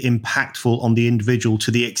incredibly impactful on the individual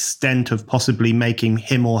to the extent of possibly making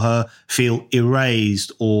him or her feel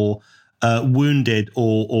erased or wounded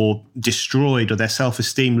or destroyed, or their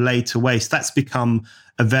self-esteem laid to waste. That's become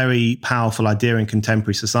a very powerful idea in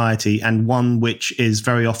contemporary society, and one which is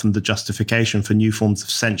very often the justification for new forms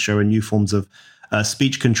of censure and new forms of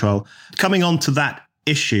speech control. Coming on to that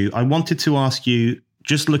issue, I wanted to ask you,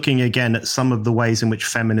 just looking again at some of the ways in which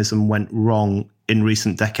feminism went wrong in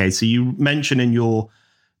recent decades. So you mentioned in your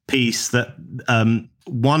piece that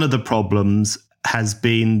one of the problems has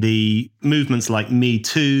been the movements like Me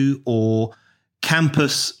Too, or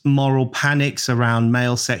campus moral panics around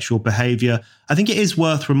male sexual behavior. I think it is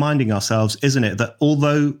worth reminding ourselves, isn't it, that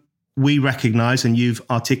although we recognize, and you've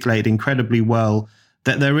articulated incredibly well,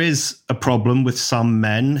 that there is a problem with some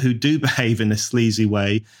men who do behave in a sleazy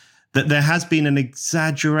way, that there has been an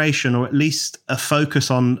exaggeration, or at least a focus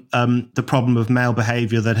on the problem of male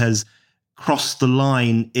behavior that has crossed the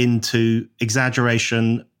line into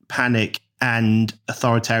exaggeration, panic, and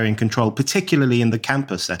authoritarian control, particularly in the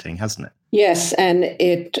campus setting, hasn't it? Yes, and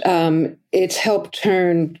it's helped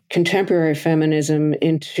turn contemporary feminism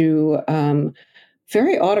into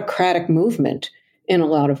very autocratic movement in a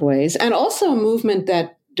lot of ways, and also a movement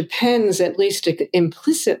that depends, at least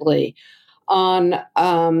implicitly, on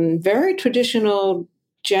very traditional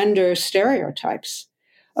gender stereotypes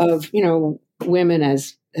of, women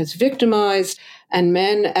as victimized and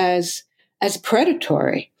men as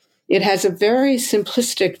predatory. It has a very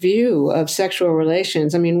simplistic view of sexual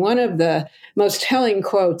relations. I mean, one of the most telling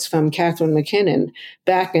quotes from Catherine McKinnon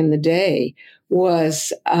back in the day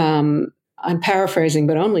was, I'm paraphrasing,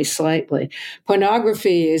 but only slightly,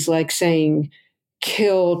 pornography is like saying,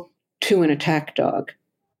 kill to an attack dog.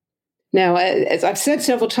 Now, as I've said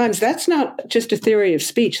several times, that's not just a theory of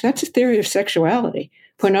speech. That's a theory of sexuality.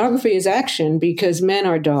 Pornography is action because men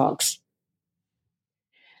are dogs.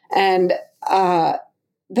 And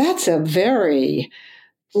that's a very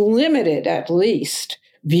limited, at least,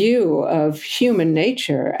 view of human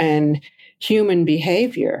nature and human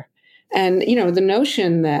behavior. And, the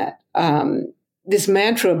notion that this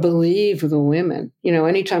mantra, believe the women.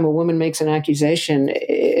 Anytime a woman makes an accusation,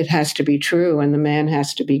 it has to be true and the man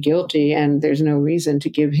has to be guilty, and there's no reason to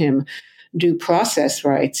give him due process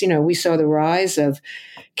rights. We saw the rise of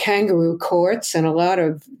kangaroo courts and a lot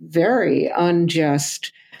of very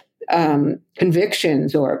unjust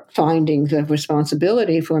convictions or findings of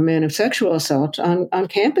responsibility for men of sexual assault on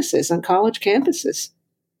campuses, on college campuses.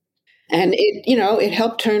 And it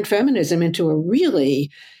helped turn feminism into a really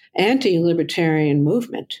anti-libertarian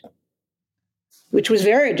movement, which was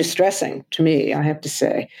very distressing to me, I have to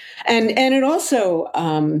say. And it also,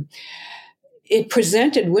 it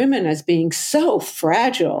presented women as being so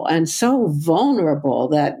fragile and so vulnerable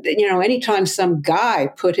that, anytime some guy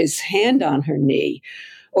put his hand on her knee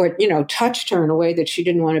or, touched her in a way that she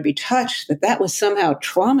didn't want to be touched, that was somehow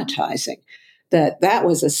traumatizing, that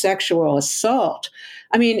was a sexual assault.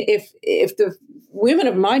 I mean, if the women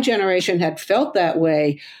of my generation had felt that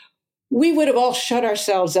way, we would have all shut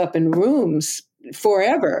ourselves up in rooms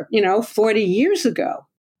forever, 40 years ago.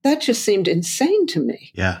 That just seemed insane to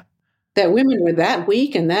me. Yeah. That women were that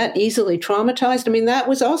weak and that easily traumatized. I mean, that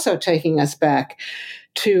was also taking us back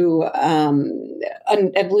to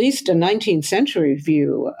at least a 19th century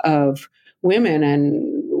view of women and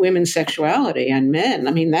women's sexuality and men.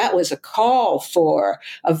 I mean, that was a call for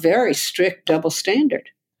a very strict double standard.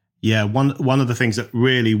 Yeah, one of the things that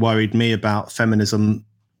really worried me about feminism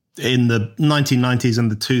in the 1990s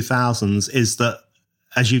and the 2000s is that,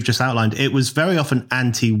 as you've just outlined, it was very often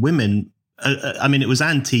anti-women. It was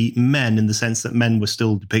anti-men in the sense that men were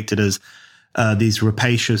still depicted as these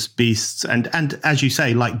rapacious beasts and as you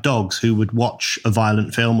say, like dogs who would watch a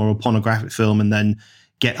violent film or a pornographic film and then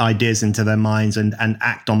get ideas into their minds and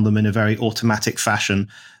act on them in a very automatic fashion.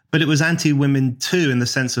 But it was anti-women too, in the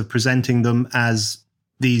sense of presenting them as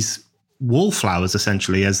these wallflowers,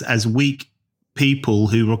 essentially, as weak people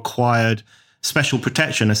who required special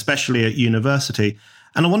protection, especially at university.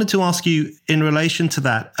 And I wanted to ask you, in relation to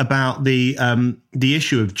that, about the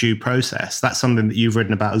issue of due process. That's something that you've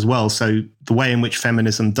written about as well. So the way in which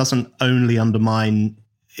feminism doesn't only undermine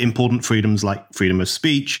important freedoms like freedom of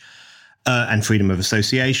speech and freedom of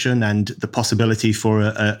association and the possibility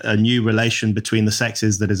for a new relation between the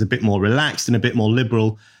sexes that is a bit more relaxed and a bit more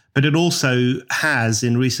liberal, but it also has,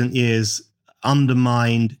 in recent years,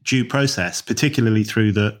 undermined due process, particularly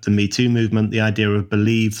through the Me Too movement, the idea of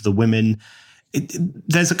believe the women.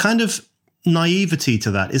 There's a kind of naivety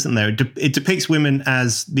to that, isn't there? It depicts women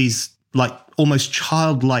as these like almost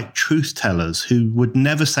childlike truth tellers who would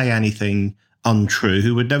never say anything untrue,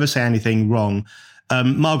 who would never say anything wrong.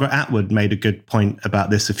 Margaret Atwood made a good point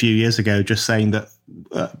about this a few years ago, just saying that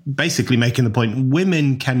basically making the point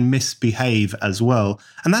women can misbehave as well.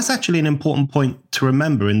 And that's actually an important point to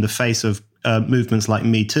remember in the face of movements like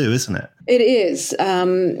Me Too, isn't it? It is.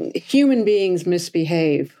 Human beings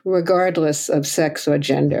misbehave regardless of sex or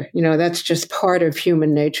gender. That's just part of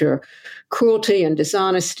human nature. Cruelty and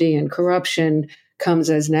dishonesty and corruption comes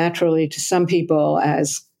as naturally to some people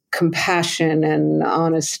as compassion and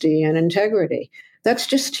honesty and integrity. That's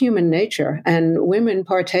just human nature, and women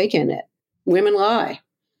partake in it. Women lie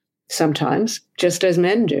sometimes, just as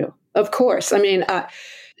men do. Of course. I mean,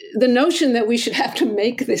 the notion that we should have to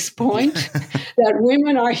make this point, that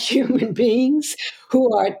women are human beings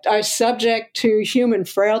who are subject to human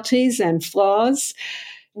frailties and flaws,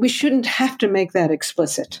 we shouldn't have to make that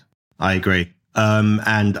explicit. I agree.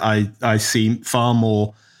 And I see far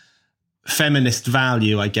more feminist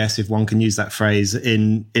value, I guess, if one can use that phrase,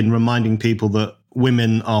 in reminding people that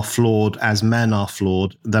women are flawed as men are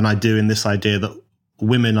flawed than I do in this idea that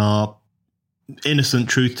women are innocent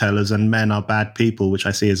truth tellers and men are bad people, which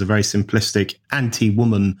I see as a very simplistic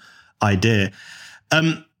anti-woman idea.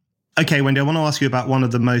 Okay, Wendy, I want to ask you about one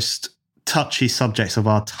of the most touchy subjects of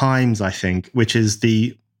our times, I think, which is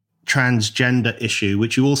the transgender issue,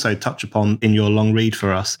 which you also touch upon in your long read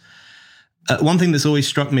for us. One thing that's always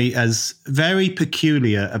struck me as very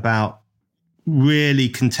peculiar about really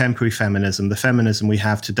contemporary feminism, the feminism we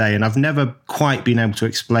have today, and I've never quite been able to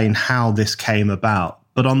explain how this came about.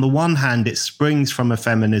 But on the one hand, it springs from a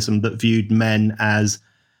feminism that viewed men as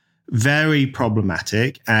very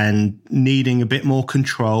problematic and needing a bit more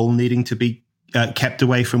control, needing to be kept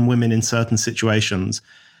away from women in certain situations.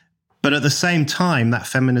 But at the same time, that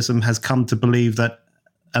feminism has come to believe that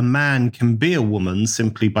a man can be a woman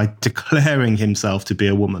simply by declaring himself to be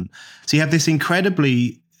a woman. So you have this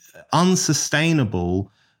incredibly unsustainable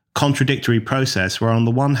contradictory process where on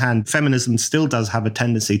the one hand, feminism still does have a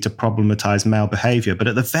tendency to problematize male behavior, but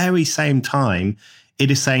at the very same time, it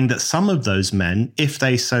is saying that some of those men, if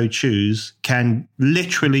they so choose, can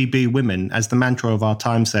literally be women. As the mantra of our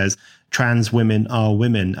time says, trans women are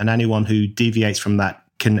women, and anyone who deviates from that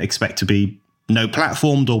can expect to be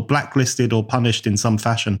platformed or blacklisted or punished in some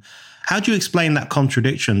fashion. How do you explain that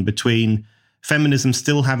contradiction between feminism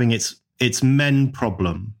still having its men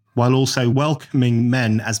problem while also welcoming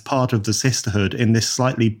men as part of the sisterhood in this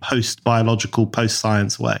slightly post-biological,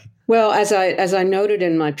 post-science way? Well, as I noted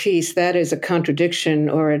in my piece, that is a contradiction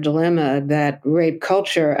or a dilemma that rape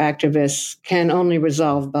culture activists can only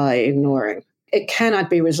resolve by ignoring. It cannot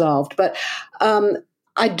be resolved. But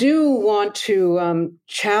I do want to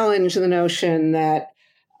challenge the notion that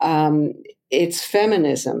it's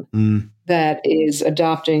feminism that is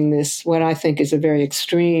adopting this, what I think is a very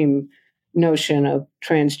extreme notion of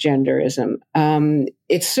transgenderism.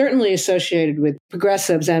 It's certainly associated with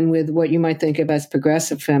progressives and with what you might think of as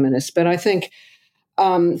progressive feminists. But I think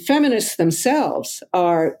feminists themselves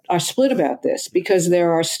are split about this, because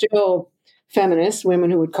there are still feminists,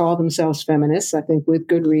 women who would call themselves feminists, I think with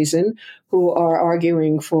good reason, who are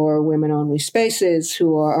arguing for women-only spaces,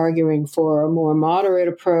 who are arguing for a more moderate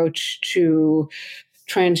approach to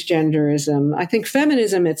transgenderism. I think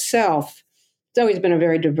feminism itself, it's always been a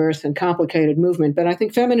very diverse and complicated movement, but I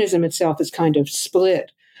think feminism itself is kind of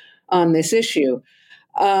split on this issue.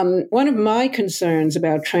 One of my concerns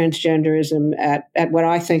about transgenderism at what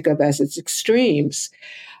I think of as its extremes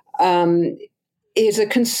is a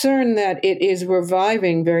concern that it is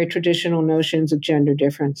reviving very traditional notions of gender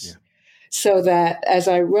difference. Yeah. So that, as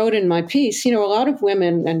I wrote in my piece, a lot of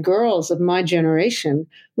women and girls of my generation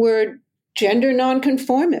were gender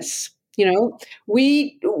nonconformists.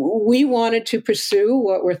 We wanted to pursue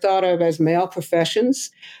what were thought of as male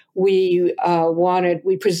professions. We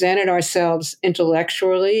presented ourselves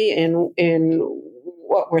intellectually in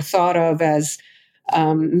what were thought of as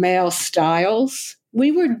male styles.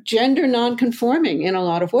 We were gender nonconforming in a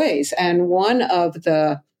lot of ways. And one of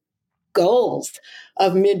the goals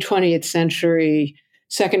of mid-20th century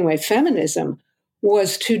second wave feminism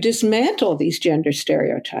was to dismantle these gender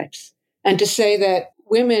stereotypes and to say that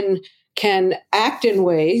women can act in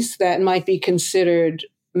ways that might be considered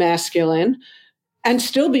masculine and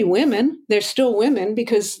still be women. They're still women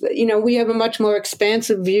because, we have a much more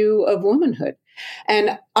expansive view of womanhood.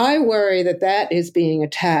 And I worry that is being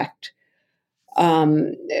attacked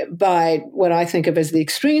by what I think of as the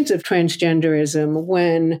extremes of transgenderism,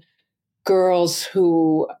 when girls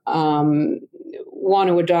who want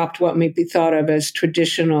to adopt what may be thought of as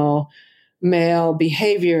traditional male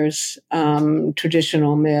behaviors,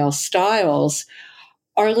 traditional male styles,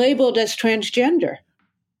 are labeled as transgender.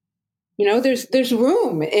 There's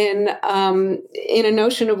room in a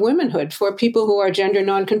notion of womanhood for people who are gender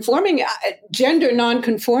nonconforming. Gender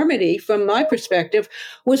nonconformity, from my perspective,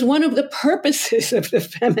 was one of the purposes of the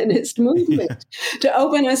feminist movement, to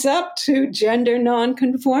open us up to gender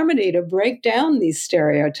nonconformity, to break down these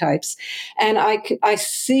stereotypes. And I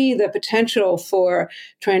see the potential for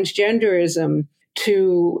transgenderism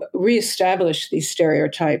to reestablish these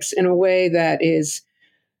stereotypes in a way that is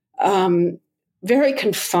very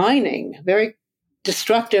confining, very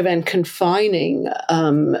destructive and confining,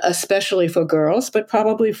 especially for girls, but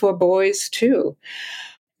probably for boys too.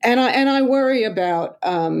 And I worry about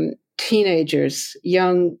teenagers,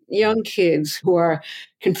 young kids who are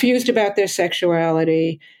confused about their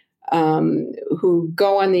sexuality, who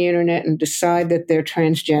go on the internet and decide that they're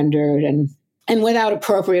transgendered, and without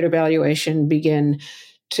appropriate evaluation begin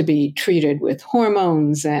to be treated with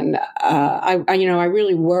hormones. And I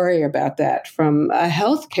really worry about that from a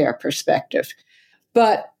healthcare perspective.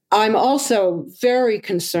 But I'm also very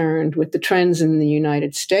concerned with the trends in the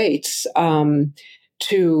United States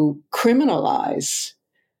to criminalize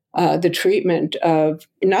the treatment of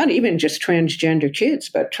not even just transgender kids,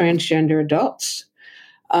 but transgender adults.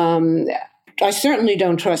 I certainly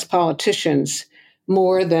don't trust politicians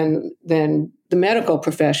more than the medical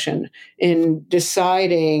profession in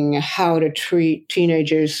deciding how to treat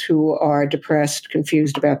teenagers who are depressed,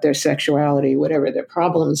 confused about their sexuality, whatever their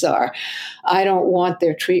problems are. I don't want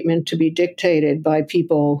their treatment to be dictated by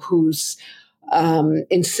people whose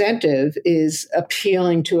incentive is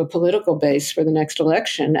appealing to a political base for the next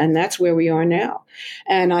election. And that's where we are now.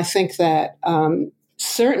 And I think that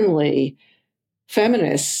certainly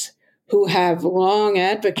feminists who have long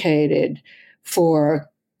advocated for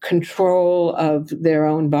control of their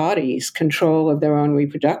own bodies, control of their own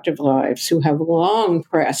reproductive lives, who have long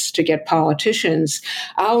pressed to get politicians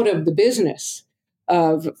out of the business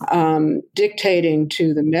of dictating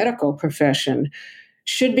to the medical profession,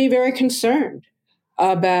 should be very concerned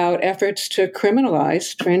about efforts to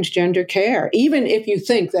criminalize transgender care, even if you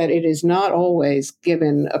think that it is not always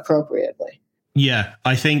given appropriately. Yeah,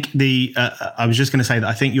 I think I was just going to say that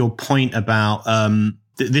I think your point about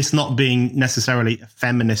this not being necessarily a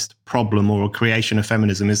feminist problem or a creation of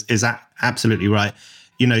feminism is absolutely right.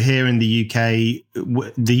 You know, here in the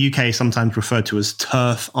UK is sometimes referred to as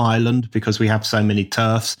TERF Island because we have so many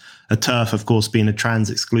TERFs. A TERF, of course, being a trans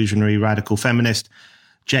exclusionary radical feminist.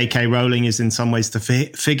 J.K. Rowling is in some ways the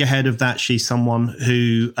figurehead of that. She's someone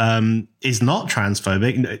who is not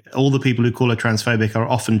transphobic. All the people who call her transphobic are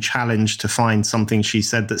often challenged to find something she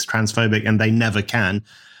said that's transphobic, and they never can.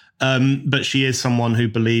 But she is someone who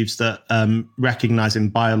believes that recognizing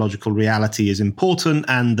biological reality is important,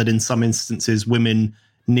 and that in some instances women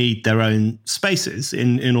need their own spaces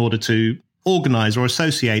in order to organize or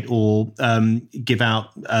associate or give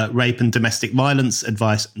out rape and domestic violence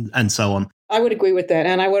advice and so on. I would agree with that.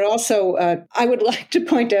 And I would also, I would like to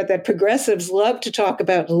point out that progressives love to talk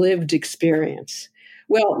about lived experience.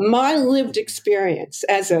 Well, my lived experience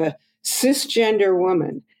as a cisgender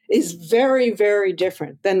woman is very, very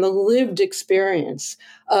different than the lived experience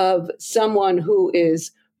of someone who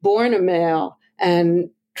is born a male and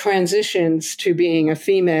transitions to being a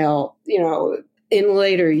female, in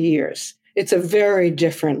later years. It's a very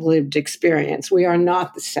different lived experience. We are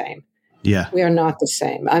not the same. Yeah. We are not the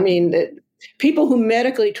same. I mean, people who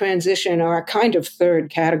medically transition are a kind of third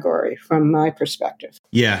category from my perspective.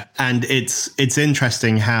 Yeah. And it's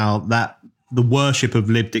interesting how the worship of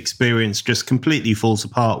lived experience just completely falls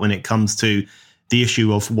apart when it comes to the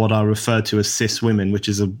issue of what I refer to as cis women, which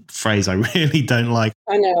is a phrase I really don't like.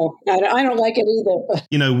 I know. I don't like it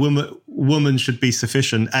either. Woman should be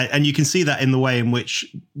sufficient. And you can see that in the way in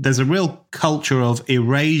which there's a real culture of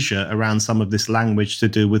erasure around some of this language to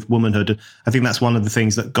do with womanhood. I think that's one of the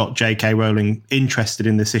things that got J.K. Rowling interested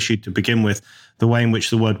in this issue to begin with, the way in which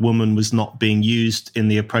the word woman was not being used in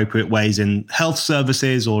the appropriate ways in health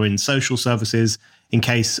services or in social services, in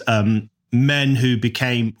case men who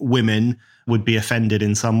became women would be offended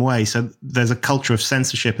in some way. So there's a culture of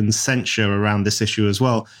censorship and censure around this issue as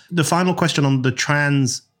well. The final question on the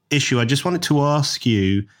trans issue, I just wanted to ask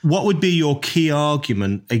you, what would be your key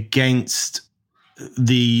argument against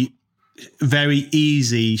the very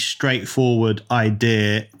easy, straightforward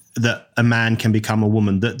idea that a man can become a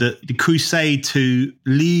woman, that the crusade to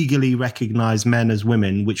legally recognize men as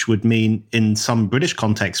women, which would mean in some British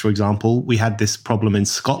context, for example, we had this problem in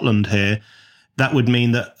Scotland here, that would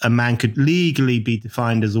mean that a man could legally be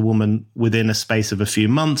defined as a woman within a space of a few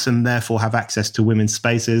months and therefore have access to women's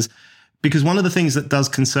spaces. Because one of the things that does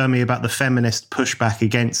concern me about the feminist pushback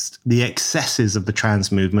against the excesses of the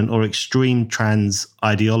trans movement or extreme trans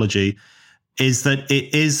ideology is that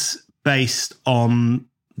it is based on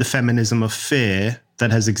the feminism of fear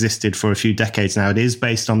that has existed for a few decades now. It is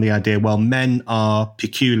based on the idea, well, men are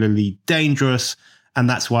peculiarly dangerous, and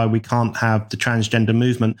that's why we can't have the transgender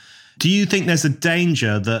movement. Do you think there's a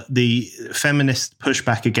danger that the feminist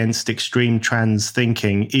pushback against extreme trans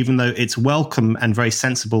thinking, even though it's welcome and very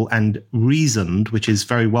sensible and reasoned, which is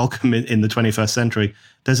very welcome in the 21st century,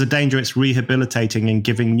 there's a danger it's rehabilitating and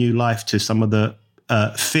giving new life to some of the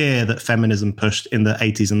fear that feminism pushed in the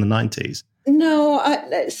 80s and the 90s? No,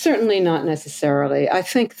 certainly not necessarily. I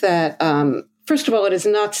think that, first of all, it is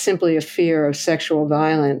not simply a fear of sexual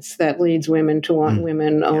violence that leads women to want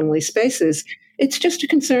women-only spaces. It's just a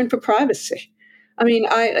concern for privacy. I mean,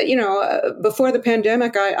 before the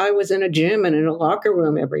pandemic, I was in a gym and in a locker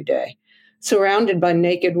room every day, surrounded by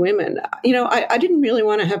naked women. I didn't really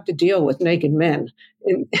want to have to deal with naked men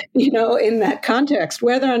in that context,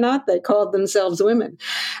 whether or not they called themselves women.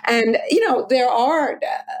 And, there are,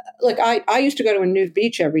 I used to go to a nude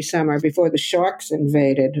beach every summer before the sharks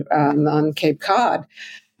invaded on Cape Cod.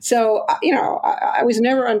 So, I was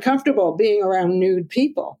never uncomfortable being around nude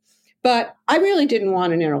people. But I really didn't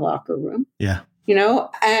want an inner locker room. Yeah.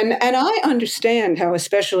 And I understand how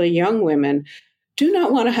especially young women do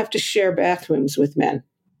not want to have to share bathrooms with men.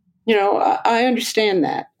 I understand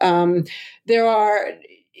that. There are,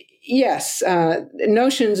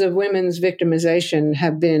 notions of women's victimization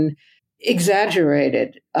have been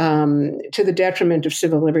exaggerated to the detriment of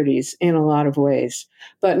civil liberties in a lot of ways.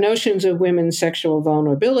 But notions of women's sexual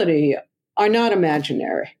vulnerability are not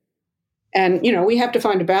imaginary. And, we have to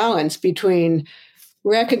find a balance between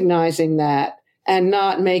recognizing that and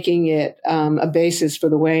not making it a basis for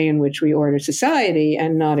the way in which we order society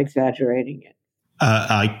and not exaggerating it.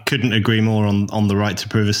 I couldn't agree more on the right to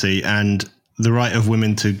privacy, and the right of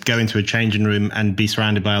women to go into a changing room and be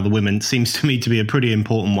surrounded by other women seems to me to be a pretty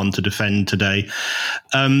important one to defend today.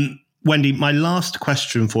 Wendy, my last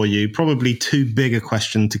question for you, probably too big a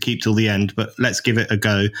question to keep till the end, but let's give it a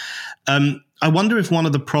go. I wonder if one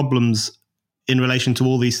of the problems in relation to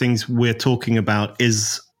all these things we're talking about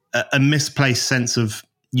is a misplaced sense of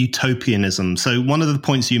utopianism. So one of the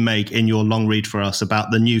points you make in your long read for us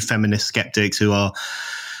about the new feminist skeptics who are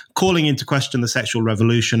calling into question the sexual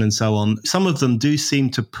revolution and so on, some of them do seem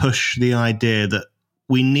to push the idea that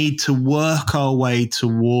we need to work our way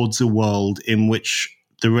towards a world in which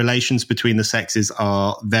the relations between the sexes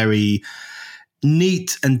are very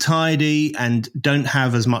neat and tidy and don't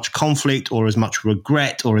have as much conflict or as much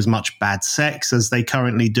regret or as much bad sex as they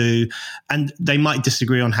currently do. And they might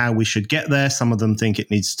disagree on how we should get there. Some of them think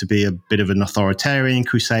it needs to be a bit of an authoritarian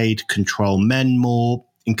crusade, control men more,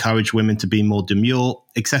 encourage women to be more demure,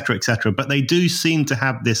 etc., etc. But they do seem to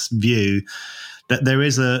have this view that there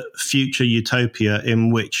is a future utopia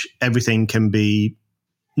in which everything can be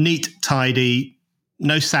neat, tidy,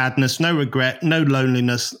 no sadness, no regret, no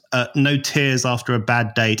loneliness, no tears after a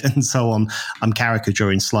bad date, and so on. I'm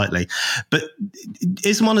caricaturing slightly. But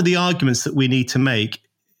is one of the arguments that we need to make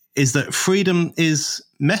is that freedom is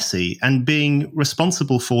messy, and being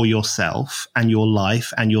responsible for yourself and your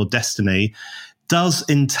life and your destiny does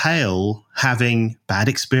entail having bad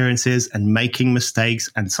experiences and making mistakes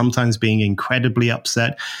and sometimes being incredibly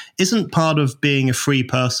upset. Isn't part of being a free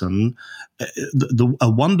person, a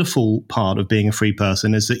wonderful part of being a free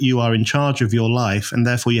person is that you are in charge of your life, and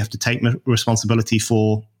therefore you have to take responsibility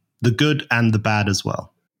for the good and the bad as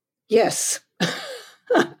well? Yes.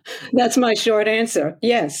 That's my short answer.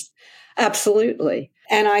 Yes, absolutely.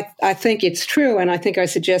 And I think it's true, and I think I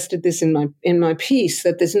suggested this in my piece,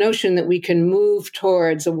 that this notion that we can move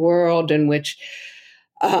towards a world in which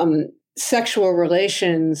sexual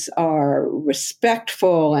relations are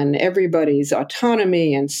respectful and everybody's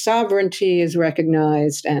autonomy and sovereignty is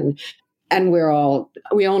recognized, and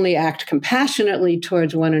we only act compassionately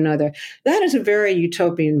towards one another. That is a very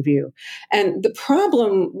utopian view. And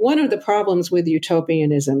one of the problems with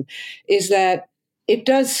utopianism is that it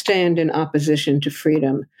does stand in opposition to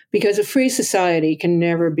freedom, because a free society can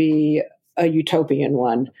never be a utopian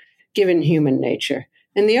one, given human nature.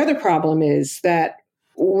 And the other problem is that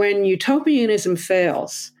when utopianism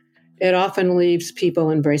fails, it often leaves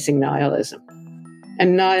people embracing nihilism.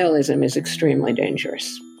 And nihilism is extremely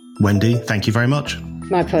dangerous. Wendy, thank you very much.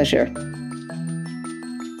 My pleasure.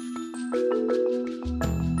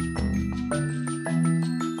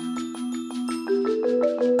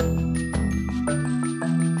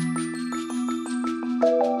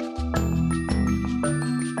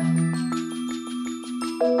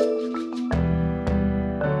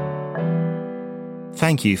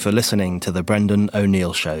 Thank you for listening to The Brendan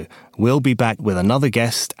O'Neill Show. We'll be back with another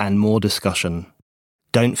guest and more discussion.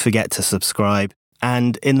 Don't forget to subscribe,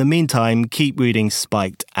 and in the meantime, keep reading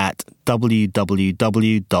Spiked at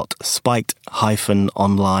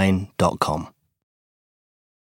www.spiked-online.com.